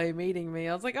right away meeting me.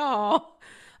 I was like, oh,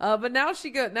 but now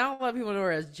now a lot of people know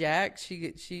her as Jack.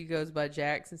 She goes by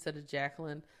Jax instead of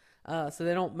Jacqueline. So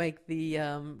they don't make the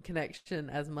connection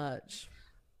as much.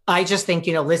 I just think,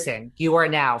 listen, you are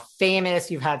now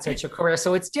famous. You've had such a career.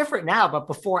 So it's different now. But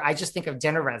before, I just think of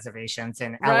dinner reservations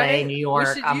in LA, New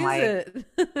York. I'm like,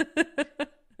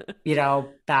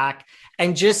 back.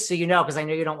 And just so you know, because I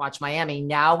know you don't watch Miami,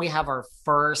 now we have our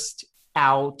first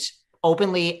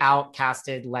openly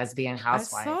outcasted lesbian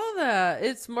housewife. I saw that.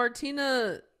 It's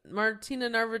Martina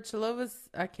Navrachilova's,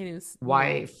 I can't even.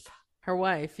 Wife. Her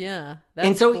wife, yeah. That's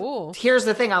and so cool. Here's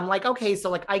the thing. I'm like, okay, so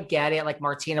like I get it. Like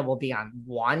Martina will be on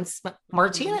once, but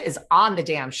Martina is on the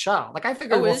damn show. Like I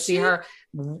figure we'll see her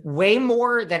way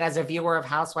more than as a viewer of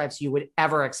Housewives you would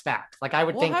ever expect. Like I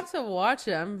would think. We'll have to watch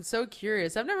it. I'm so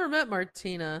curious. I've never met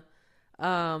Martina,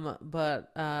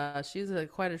 but she's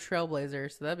quite a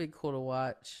trailblazer, so that'd be cool to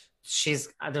watch. She's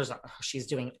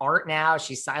doing art now.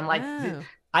 I'm like. Yeah.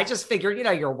 I just figured,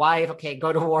 your wife, okay,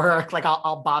 go to work. Like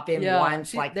I'll bop in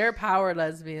once. Like they're power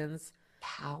lesbians.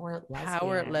 Power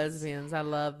lesbians. I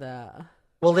love that.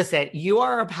 Well, listen, you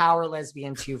are a power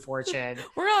lesbian too, Fortune.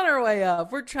 We're on our way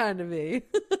up. We're trying to be.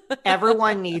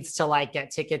 Everyone needs to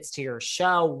get tickets to your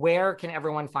show. Where can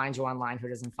everyone find you online who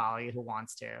doesn't follow you, who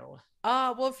wants to?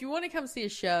 Well, if you want to come see a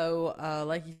show,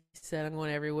 like you said, I'm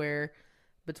going everywhere.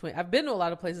 I've been to a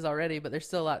lot of places already, but there's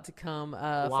still a lot to come.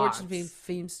 Fortune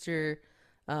Feimster.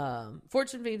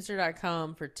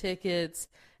 FortuneFeimster.com for tickets,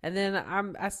 and then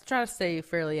I try to stay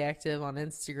fairly active on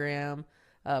Instagram,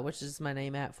 which is my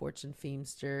name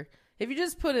 @FortuneFeimster. If you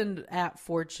just put in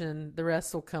 @Fortune, the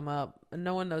rest will come up.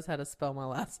 No one knows how to spell my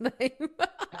last name.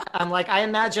 I'm like, I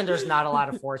imagine there's not a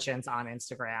lot of Fortunes on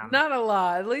Instagram. Not a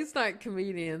lot, at least not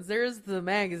comedians. There's the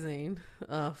magazine,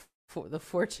 for the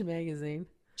Fortune magazine.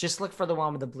 Just look for the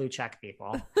one with the blue check,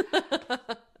 people.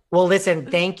 Well, listen,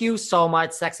 thank you so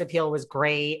much. Sex Appeal was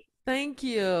great. Thank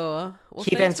you. Well,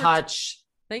 keep in touch.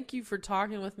 Thank you for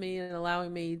talking with me and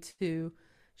allowing me to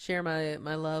share my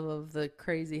love of the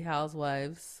crazy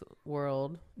Housewives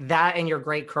world. That and your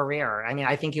great career. I mean,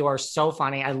 I think you are so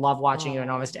funny. I love watching you in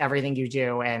almost everything you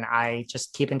do. And I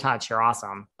just keep in touch. You're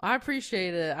awesome. I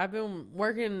appreciate it. I've been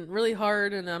working really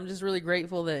hard, and I'm just really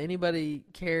grateful that anybody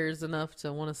cares enough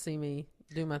to want to see me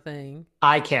do my thing.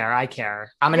 I care.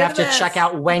 I'm gonna have to check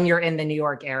out when you're in the New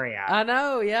York area. I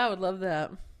know. Yeah, I would love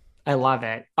that. I love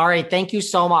it. All right. Thank you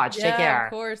so much. Take care.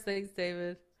 Of course. Thanks,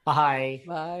 David. Bye.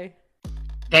 Bye.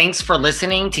 Thanks for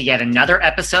listening to yet another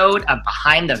episode of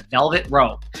Behind the Velvet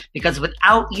Rope. Because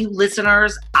without you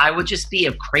listeners, I would just be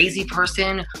a crazy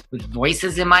person with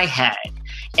voices in my head.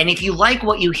 And if you like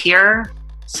what you hear,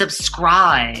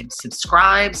 subscribe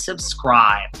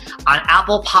on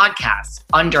Apple Podcasts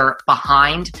under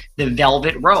Behind the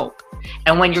Velvet Rope.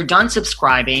 And when you're done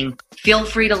subscribing, feel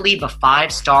free to leave a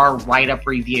 5-star write-up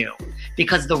review,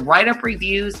 because the write-up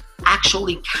reviews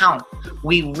actually count.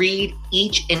 We read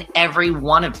each and every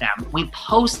one of them. We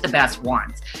post the best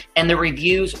ones, and the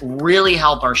reviews really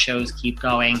help our shows keep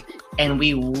going. And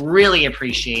we really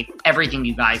appreciate everything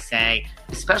you guys say,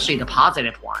 especially the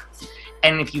positive ones.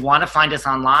 And if you want to find us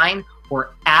online, we're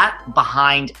at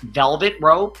Behind Velvet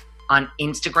Rope on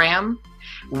Instagram.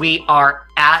 We are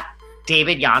at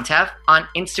David Yontef on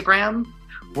Instagram.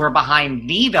 We're Behind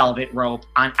the Velvet Rope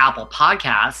on Apple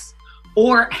Podcasts.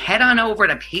 Or head on over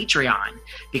to Patreon,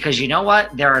 because you know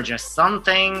what? There are just some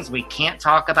things we can't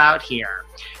talk about here.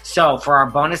 So for our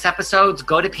bonus episodes,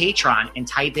 go to Patreon and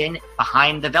type in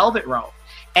Behind the Velvet Rope.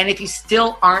 And if you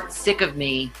still aren't sick of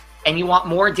me, and you want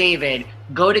more David,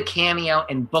 go to Cameo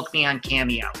and book me on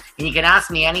Cameo. And you can ask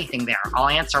me anything there. I'll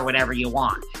answer whatever you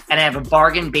want. And I have a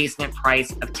bargain basement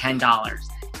price of $10.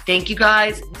 Thank you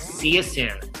guys. See you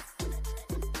soon.